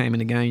young, I came in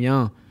the game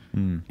young.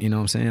 You know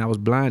what I'm saying? I was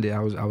blinded. I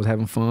was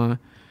having fun.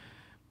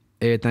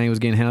 Everything was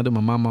getting handled. My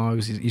mama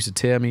always used to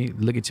tell me,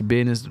 look at your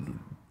business,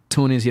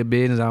 tune into your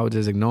business. I was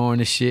just ignoring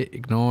the shit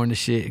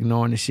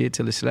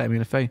till it slapped me in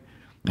the face.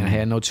 And I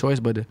had no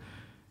choice but to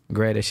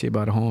grab that shit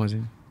by the horns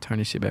and turn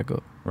this shit back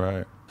up.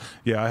 Right.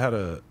 Yeah, I had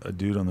a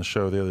dude on the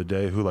show the other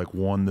day who like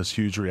won this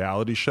huge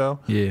reality show.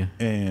 Yeah.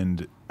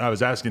 And I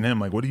was asking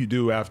him, like, what do you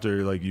do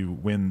after like you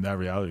win that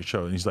reality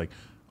show? And he's like,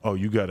 oh,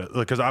 you gotta,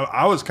 because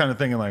I was kind of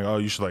thinking like, oh,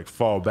 you should like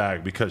fall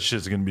back because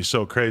shit's gonna be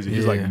so crazy.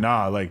 He's like,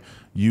 nah, like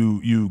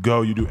you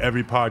go, you do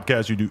every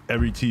podcast, you do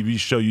every TV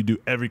show, you do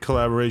every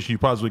collaboration you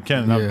possibly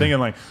can. And I'm thinking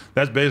like,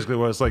 that's basically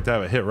what it's like to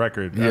have a hit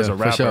record as a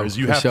rapper, is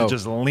you have to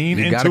just lean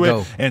into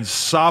it and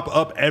sop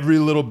up every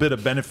little bit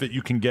of benefit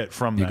you can get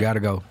from that. You gotta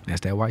go. That's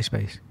that white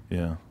space.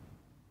 Yeah.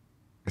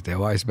 It's that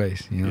white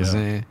space. You know what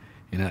I'm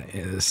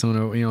saying?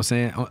 Sooner, you know what I'm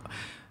saying?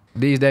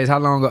 These days, how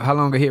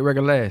long a hit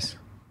record lasts?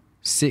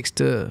 6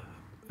 to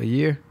a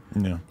year?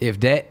 Yeah. If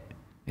that,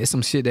 it's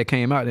some shit that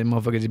came out that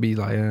motherfucker just be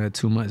like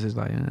 2 months. It's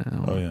like,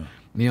 oh yeah.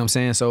 You know what I'm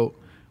saying? So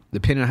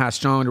depending on how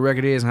strong the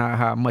record is and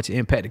how much it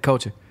impact the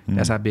culture,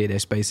 that's how big that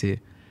space is.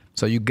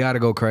 So you gotta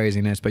go crazy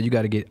in that space. You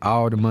gotta get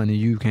all the money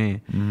you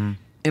can,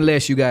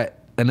 unless you got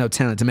enough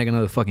talent to make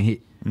another fucking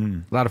hit.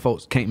 A lot of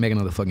folks can't make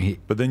another fucking hit.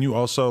 But then you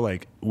also,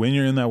 like, when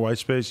you're in that white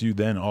space, you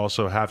then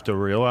also have to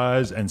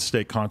realize and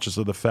stay conscious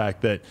of the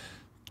fact that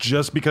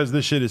just because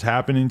this shit is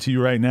happening to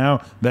you right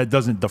now, that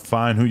doesn't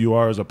define who you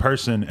are as a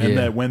person. And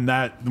that when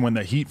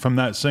the heat from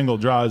that single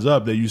dries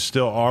up, that you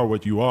still are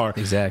what you are.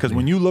 Exactly. Because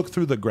when you look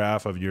through the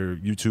graph of your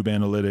YouTube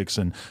analytics,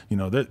 and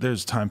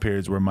there's time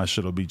periods where my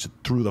shit will be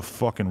through the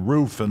fucking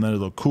roof, and then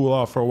it'll cool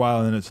off for a while,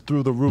 and then it's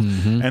through the roof.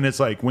 And it's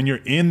like, when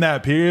you're in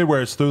that period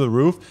where it's through the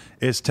roof,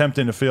 it's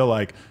tempting to feel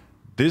like,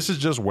 this is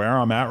just where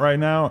I'm at right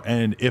now,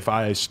 and if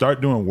I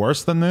start doing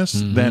worse than this,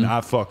 then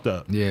I fucked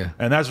up. Yeah.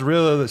 And that's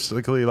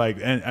realistically, like,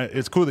 and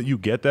it's cool that you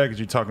get that, because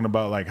you're talking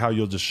about like how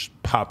you'll just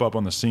pop up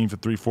on the scene for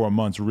 3-4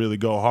 months, really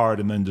go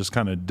hard, and then just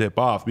kind of dip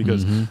off,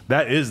 because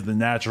that is the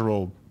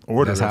natural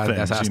order of things.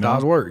 That's how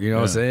styles work. You know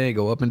what I'm saying?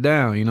 Go up and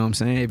down. You know what I'm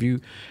saying? If you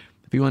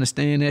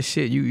understand that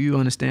shit, you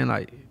understand,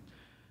 like,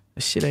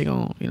 that shit ain't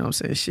gonna, you know what I'm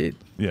saying? Shit.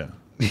 Yeah.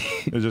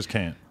 It just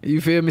can't. You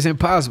feel me? It's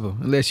impossible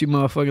unless you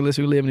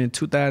living in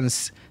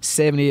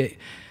 2078.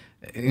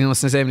 You know,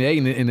 since 78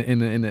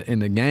 in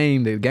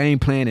the game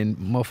plan, and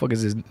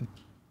motherfuckers is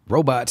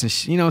robots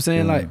and you know what I'm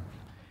saying? Like,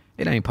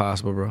 it ain't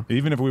possible, bro.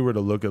 Even if we were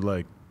to look at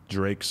like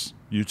Drake's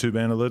YouTube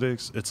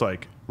analytics, it's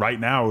like right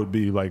now it would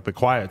be like the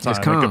quiet time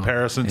in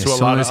comparison to a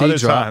lot of other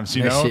times.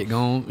 You know, that shit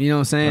gone. You know what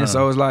I'm saying?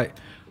 So it's like,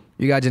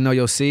 you got to know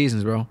your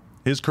seasons, bro.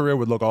 His career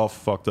would look all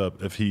fucked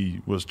up if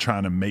he was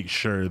trying to make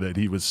sure that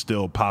he was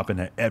still popping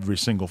at every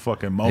single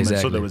fucking moment,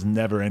 so there was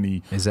never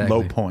any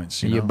low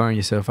points. You burn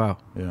yourself out.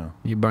 Yeah,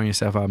 you burn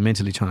yourself out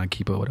mentally trying to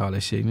keep up with all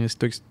that shit. And it's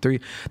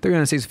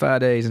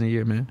 365 days in a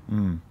year,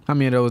 man. How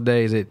many of those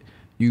days that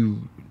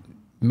you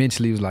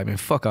mentally was like, man,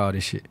 fuck all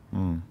this shit? You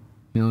know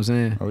what I'm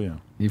saying? Oh yeah.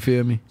 You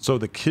feel me? So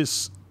the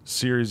Kiss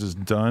series is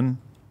done,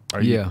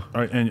 are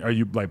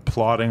you like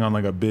plotting on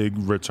like a big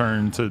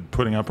return to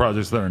putting out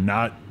projects that are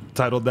not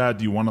titled that?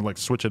 Do you want to like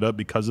switch it up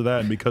because of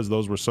that and because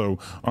those were so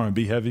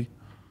R&B heavy?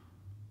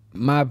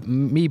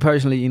 Me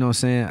personally, you know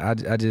what I'm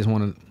saying, I just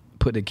want to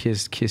put the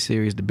Kiss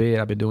series to bed.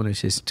 I've been doing this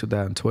shit since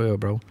 2012,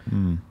 bro. You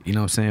know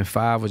what I'm saying?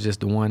 5 was just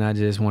the one I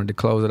just wanted to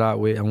close it out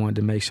with. I wanted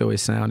to make sure it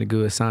sounded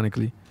good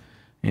sonically,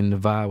 and the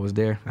vibe was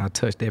there. I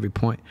touched every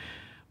point.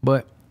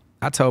 But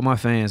I told my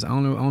fans,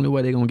 only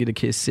way they gonna get a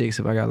Kiss 6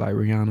 if I got like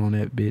Rihanna on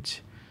that bitch,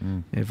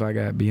 if I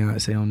got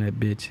Beyonce on that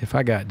bitch, if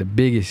I got the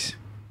biggest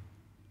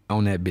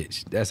on that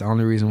bitch. That's the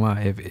only reason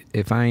why.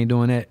 If I ain't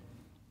doing that,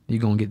 you're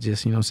gonna get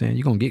just, you know what I'm saying,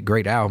 you're gonna get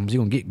great albums, you're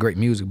gonna get great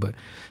music, but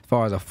as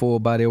far as a full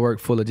body of work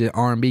full of just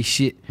R&B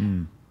shit, you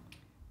know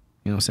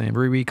what I'm saying,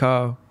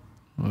 Recall,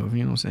 or, you know what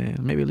I'm saying,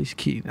 maybe at least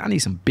I need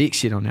some big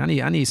shit on there.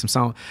 I need some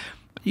song.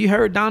 You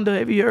heard Donda?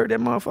 Have you heard that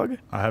motherfucker?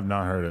 I have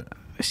not heard it.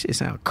 That shit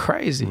sound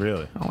crazy.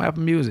 Really? On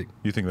Apple Music.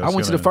 You think that's I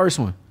went to the first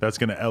one. That's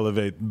gonna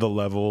elevate the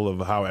level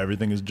of how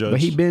everything is judged? But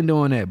he been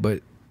doing that,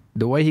 but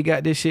the way he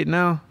got this shit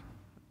now,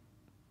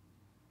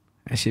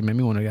 that shit made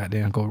me want to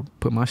goddamn go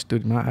put my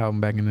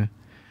album back in there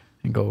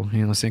and go, you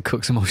know what I'm saying,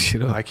 cook some more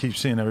shit up. I keep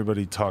seeing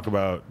everybody talk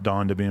about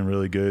Donda being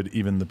really good,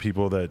 even the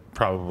people that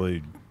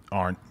probably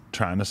aren't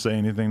trying to say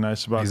anything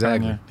nice about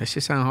Kanye. That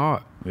shit sound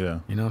hard. Yeah.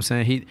 You know what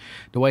I'm saying?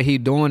 The way he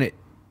doing it,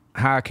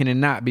 how can it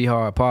not be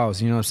hard?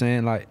 Pause. You know what I'm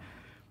saying? Like,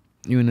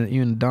 you in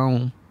the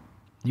dome,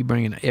 you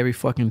bringing every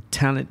fucking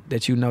talent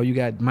that you know. You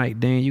got Mike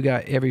Dean, you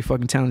got every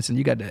fucking talent, and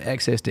you got the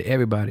access to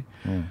everybody.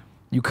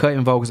 You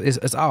cutting vocals.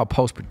 It's all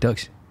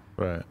post-production.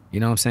 Right. You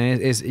know what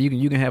I'm saying?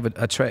 You can have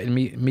a track,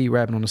 me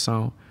rapping on the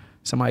song.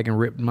 Somebody can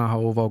rip my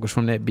whole vocals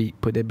from that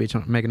beat, put that bitch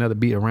on, make another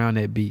beat around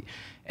that beat,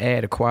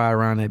 add a choir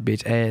around that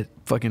bitch, add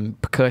fucking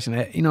percussion.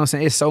 You know what I'm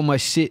saying? It's so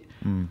much shit.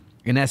 And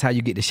that's how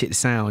you get the shit to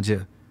sound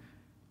just,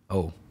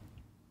 oh.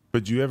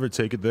 But do you ever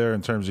take it there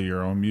in terms of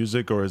your own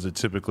music, or is it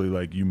typically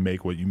like you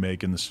make what you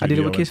make in the studio? I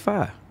did it with Kiss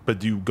 5. But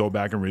do you go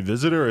back and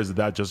revisit it, or is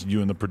that just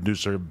you and the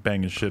producer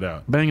banging shit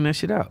out? Banging that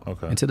shit out.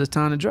 Okay. Until it's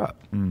time to drop.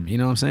 You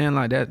know what I'm saying?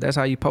 Like that's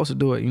how you supposed to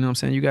do it. You know what I'm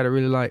saying? You got to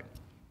really like,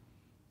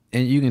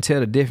 and you can tell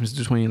the difference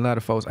between a lot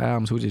of folks'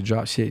 albums who just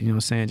drop shit, you know what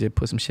I'm saying, just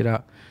put some shit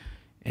out.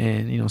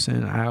 And, you know what I'm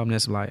saying, an album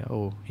that's like,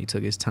 oh, he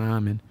took his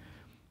time. And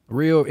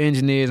real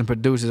engineers and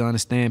producers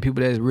understand,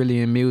 people that's really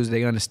in music,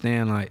 they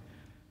understand, like,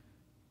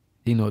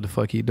 he know what the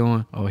fuck he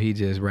doing, or he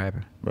just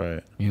rapping.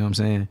 Right. You know what I'm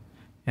saying?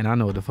 And I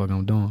know what the fuck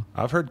I'm doing.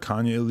 I've heard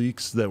Kanye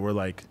leaks that were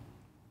like,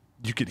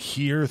 you could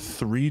hear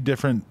 3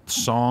 different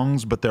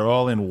songs, but they're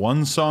all in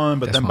one song.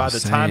 But then by the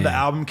time the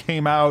album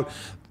came out,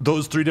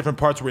 those 3 different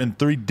parts were in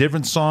 3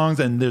 different songs,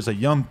 and there's a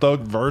Young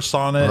Thug verse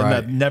on it, and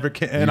that never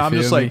came. And I'm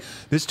just like,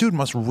 this dude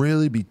must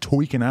really be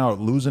tweaking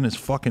out, losing his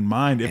fucking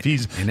mind if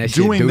he's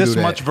doing this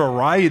much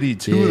variety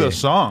to the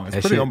song.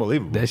 It's pretty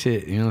unbelievable. That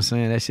shit, you know what I'm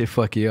saying? That shit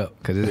fuck you up,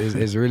 because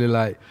it's really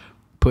like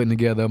putting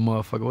together a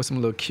motherfucker with some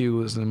little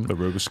cues and the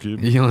Rubik's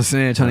Cube. You know what I'm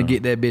saying? Trying to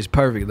get that bitch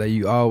perfect. Like,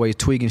 you always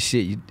tweaking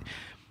shit.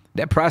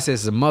 That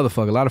process is a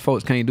motherfucker. A lot of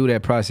folks can't do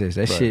that process.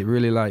 That shit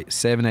really like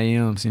 7 a.m. You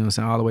know what I'm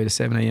saying? All the way to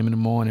 7 a.m. in the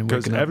morning.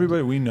 Because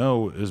everybody we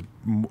know is,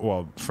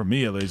 well, for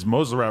me at least,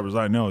 most of the rappers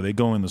I know, they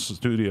go in the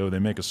studio, they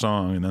make a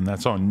song, and then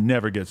that song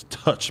never gets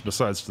touched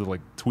besides to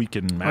like tweak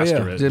it and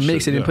master it. Just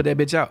mix it and put that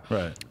bitch out.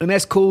 Right. And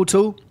that's cool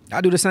too.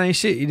 I do the same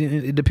shit.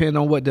 It depends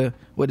on what the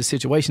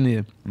situation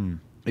is.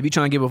 If you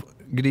trying to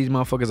give these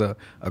motherfuckers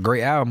a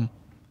great album,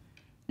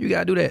 you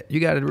gotta do that.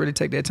 You gotta really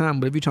take that time.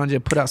 But if you trying to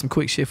just put out some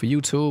quick shit for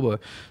YouTube or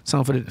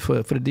something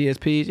for the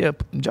DSPs,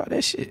 drop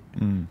that shit.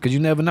 Cause you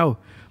never know.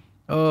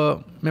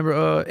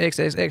 Remember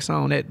XXX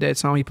song, that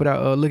song he put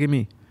out, Look at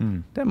Me.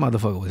 That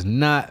motherfucker was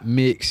not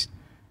mixed.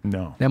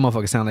 No. That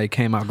motherfucker sounded like it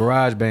came out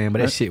GarageBand,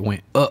 but that shit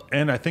went up.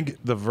 And I think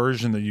the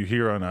version that you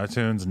hear on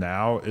iTunes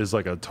now is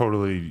like a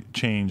totally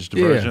changed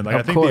version. Like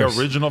I think the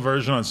original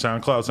version on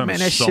SoundCloud sounded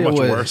so much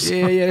worse.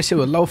 Yeah, that shit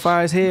was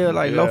lo-fi as hell,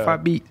 like lo-fi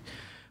beat.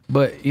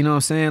 But you know what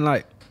I'm saying?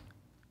 Like,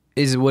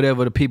 is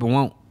whatever the people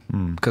want.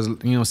 Because, you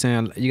know what I'm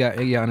saying, you got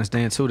to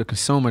understand too,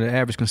 the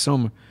average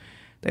consumer,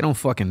 they don't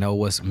fucking know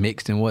what's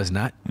mixed and what's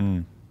not.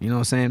 You know what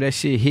I'm saying? That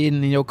shit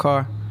hidden in your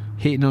car,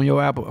 hitting on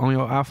your Apple, on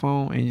your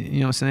iPhone, and you know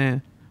what I'm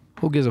saying?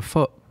 Who gives a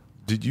fuck?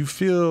 Did you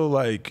feel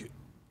like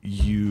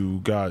you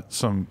got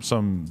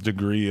some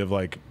degree of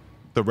like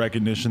the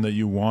recognition that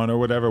you want or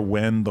whatever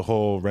when the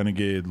whole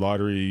Renegade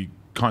lottery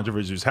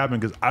controversy was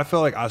happening? Because I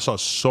felt like I saw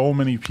so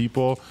many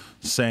people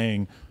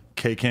saying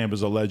K-Camp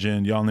is a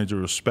legend, y'all need to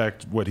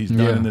respect what he's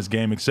done in this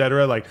game,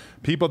 etc. Like,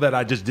 people that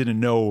I just didn't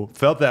know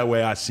felt that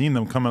way. I seen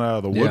them coming out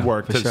of the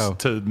woodwork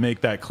to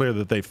make that clear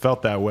that they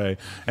felt that way.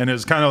 And it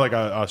was kind of like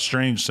a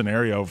strange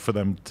scenario for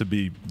them to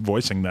be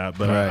voicing that.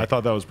 But I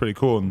thought that was pretty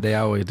cool. And they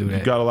always do that.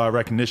 You got a lot of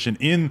recognition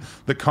in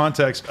the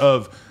context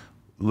of,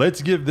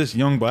 let's give this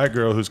young black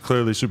girl who's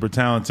clearly super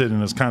talented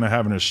and is kind of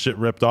having her shit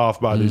ripped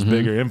off by these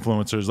bigger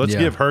influencers. Let's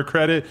give her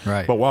credit.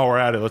 Right. But while we're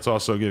at it, let's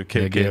also give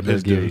K-Camp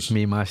his dues.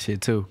 Me my shit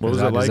too. What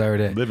was it like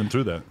living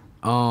through that?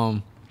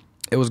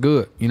 It was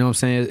good. You know what I'm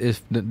saying?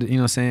 If you know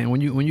what I'm saying,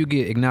 when you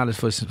get acknowledged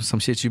for some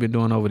shit you've been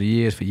doing over the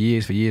years, for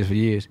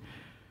years,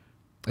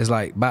 it's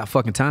like about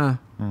fucking time.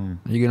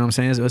 You get what I'm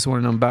saying? It's one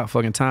of them about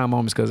fucking time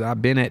moments because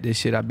I've been at this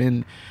shit. I've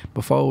been,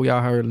 before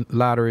y'all heard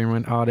lottery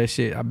and all that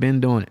shit, I've been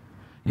doing it.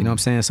 You know what I'm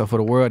saying? So for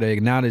the world to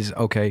acknowledge,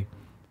 okay,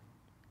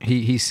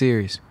 he's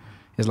serious.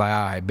 It's like,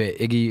 all right, bet.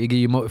 It give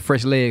you more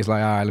fresh legs.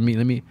 Like, all right, let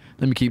me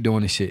keep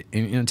doing this shit.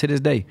 And to this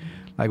day,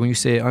 like when you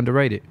said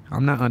underrated,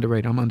 I'm not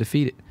underrated. I'm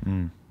undefeated.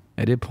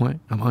 At this point,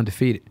 I'm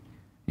undefeated.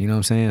 You know what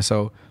I'm saying?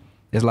 So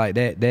it's like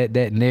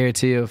that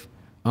narrative,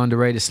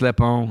 underrated, slept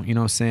on. You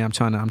know what I'm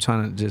saying? I'm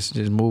trying to just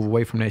move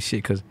away from that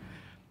shit because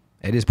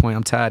at this point,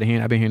 I'm tired of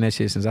hearing. I've been hearing that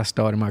shit since I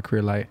started my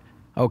career. Like,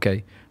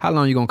 okay, how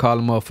long you gonna call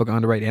a motherfucker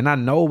underrated? And I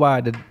know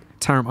why the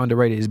term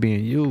underrated is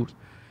being used.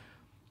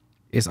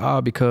 It's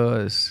all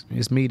because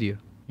it's media.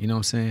 You know what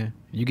I'm saying?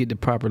 You get the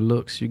proper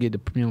looks, you get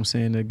the, you know what I'm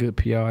saying, the good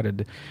PR,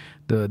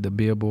 the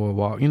billboard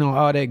walk, you know,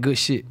 all that good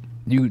shit.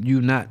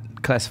 You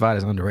not classified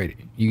as underrated.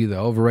 You either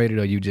overrated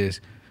or you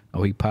just,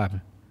 oh, he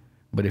popping.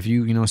 But if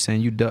you know what I'm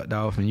saying, you ducked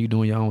off and you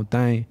doing your own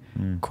thing,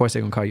 of course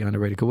they're gonna call you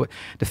underrated. Cause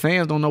the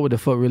fans don't know what the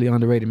fuck really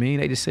underrated mean.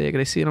 They just say it 'cause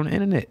they see it on the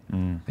internet.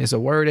 It's a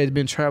word that's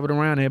been traveled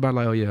around. Everybody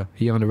like, oh yeah,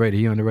 he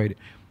underrated.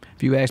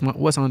 If you ask me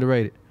what's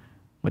underrated,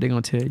 what they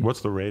gonna tell you?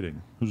 What's the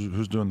rating?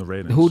 Who's doing the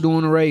ratings? Who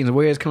doing the ratings?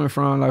 Where it's coming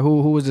from? Like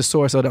who is the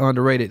source of the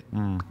underrated?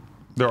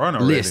 There are no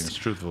list. ratings,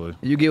 truthfully.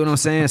 You get what I'm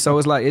saying? So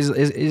it's like it's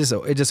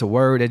just a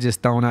word that's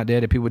just thrown out there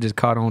that people just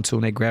caught on to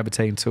and they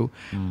gravitating to,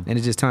 and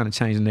it's just trying to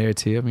change the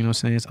narrative. You know what I'm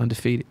saying? It's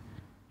undefeated.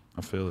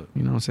 I feel it.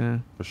 You know what I'm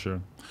saying? For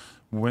sure.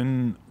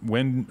 When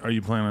are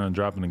you planning on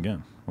dropping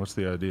again? What's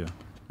the idea?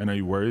 And are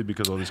you worried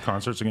because all these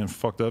concerts are getting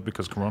fucked up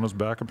because Corona's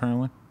back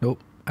apparently?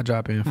 Nope. I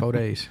drop in 4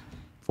 days.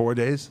 4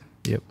 days?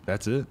 Yep.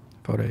 That's it?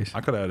 4 days.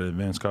 I could have had an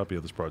advanced copy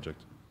of this project.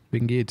 We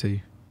can get it to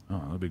you. Oh,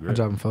 that'd be great. I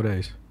drop in 4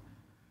 days.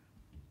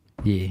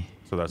 Yeah.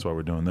 So that's why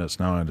we're doing this.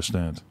 Now I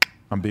understand.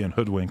 I'm being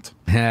hoodwinked.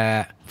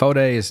 4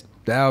 days.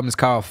 The album is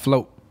called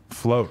Float.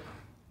 Float.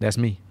 That's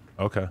me.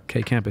 Okay.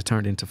 K Camp has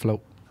turned into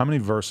Float. How many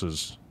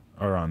verses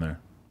are on there?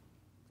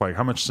 Like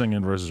how much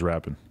singing versus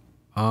rapping?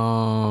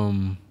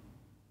 I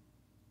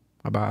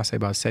say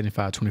about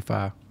 75,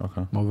 25.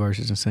 Okay. More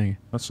verses than singing.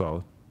 That's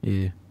solid.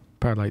 Yeah.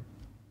 Probably like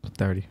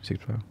 30,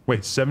 65.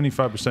 Wait,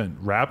 75%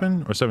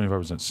 rapping or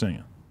 75%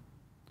 singing?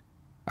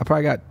 I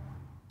probably got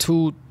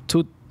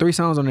three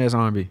songs on there as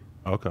R&B.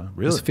 Okay.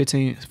 Really?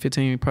 It's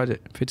 15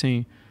 project.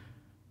 15.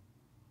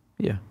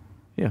 Yeah.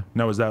 Yeah.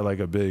 Now, was that like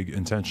a big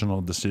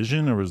intentional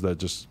decision or was that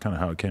just kind of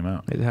how it came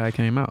out? That's how it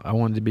came out. I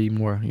wanted to be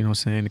more, you know what I'm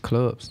saying, the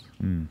clubs.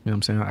 You know what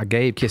I'm saying? I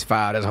gave Kiss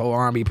 5 this whole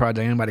R&B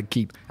project. Anybody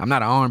keep. I'm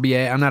not an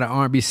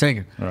R&B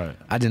singer. Right.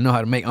 I just know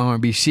how to make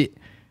R&B shit.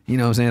 You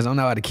know what I'm saying? So I don't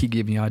know how to keep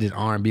giving y'all just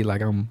R&B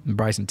like I'm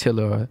Bryson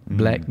Tiller or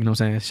Black. You know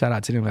what I'm saying? Shout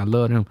out to them. I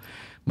love them.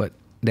 But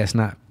that's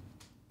not,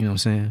 you know what I'm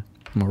saying?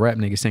 I'm a rap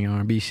nigga singing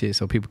R&B shit,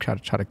 so people try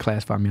to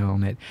classify me on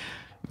that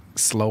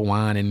slow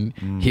whining,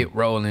 hit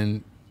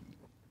rolling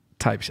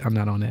type shit. I'm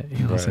not on that. You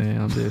know what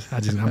I'm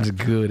saying? I'm just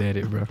good at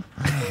it, bro.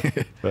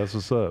 That's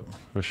what's up,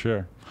 for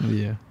sure.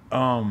 Yeah.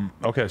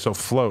 Okay, so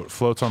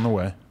Float's on the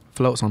way.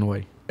 Float's on the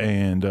way.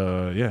 And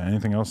yeah,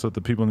 anything else that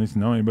the people need to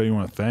know? Anybody you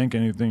want to thank?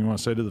 Anything you want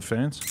to say to the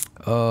fans?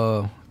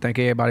 Thank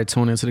everybody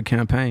tuning into the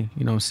campaign.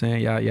 You know what I'm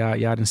saying? Y'all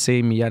done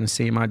seen me. Y'all done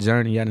seen my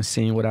journey. Y'all done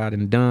seen what I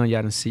done.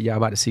 Y'all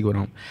about to see what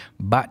I'm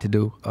about to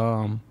do.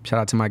 Shout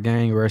out to my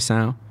gang, Rare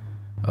Sound.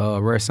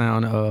 Rare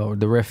Sound,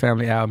 the Rare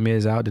Family album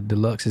is out. The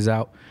Deluxe is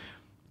out.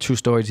 True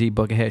Story G,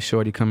 Buckethead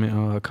Shorty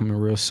coming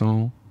real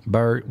soon.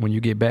 Bird, when you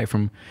get back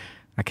from,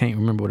 I can't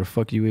remember where the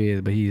fuck you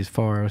is, but he's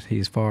far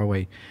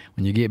away.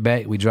 When you get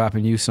back, we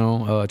dropping you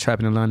soon.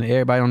 Trapping in London.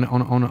 Everybody on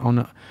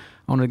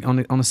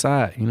the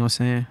side. You know what I'm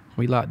saying?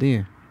 We locked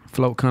in.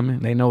 Float coming.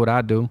 They know what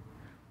I do.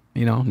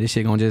 You know, this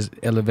shit gonna just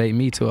elevate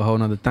me to a whole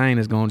nother thing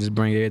that's gonna just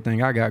bring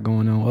everything I got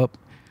going on up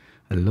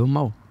a little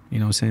more. You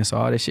know what I'm saying? So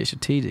all that shit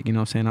strategic. You know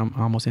what I'm saying? I'm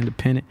almost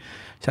independent.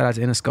 Shout out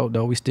to Interscope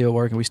though. We still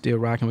working. We still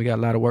rocking. We got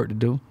a lot of work to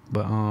do.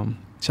 But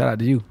shout out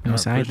to you. You know what I'm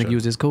saying? I didn't think you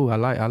was this cool. I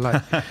like.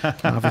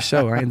 For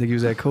sure. I didn't think you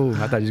was that cool.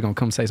 I thought you was gonna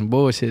come say some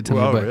bullshit to me.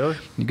 But really?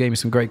 You gave me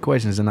some great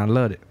questions and I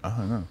loved it.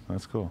 Oh no,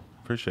 that's cool.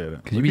 Appreciate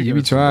it. Cause you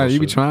be trying,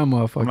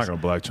 motherfuckers. I'm not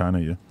gonna Black China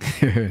you.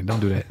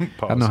 Don't do that.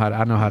 I know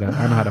how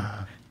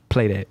to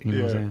play that. You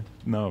know what I'm saying?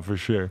 No, for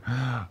sure.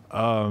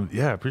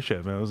 Yeah, appreciate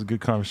it, man. It was a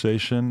good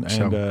conversation.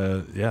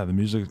 And yeah, the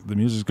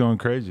music's going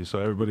crazy. So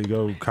everybody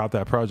go cop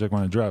that project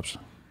when it drops.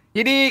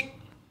 You dig?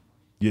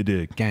 You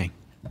dig. Gang.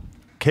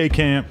 K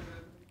Camp,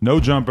 No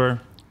Jumper,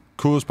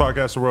 coolest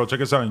podcast in the world. Check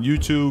us out on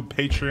YouTube,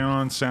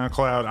 Patreon,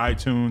 SoundCloud,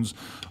 iTunes,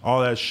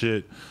 all that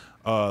shit.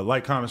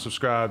 Like, comment,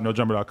 subscribe,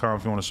 nojumper.com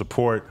if you want to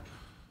support.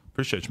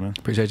 Appreciate you, man.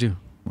 Appreciate you.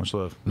 Much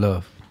love.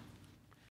 Love.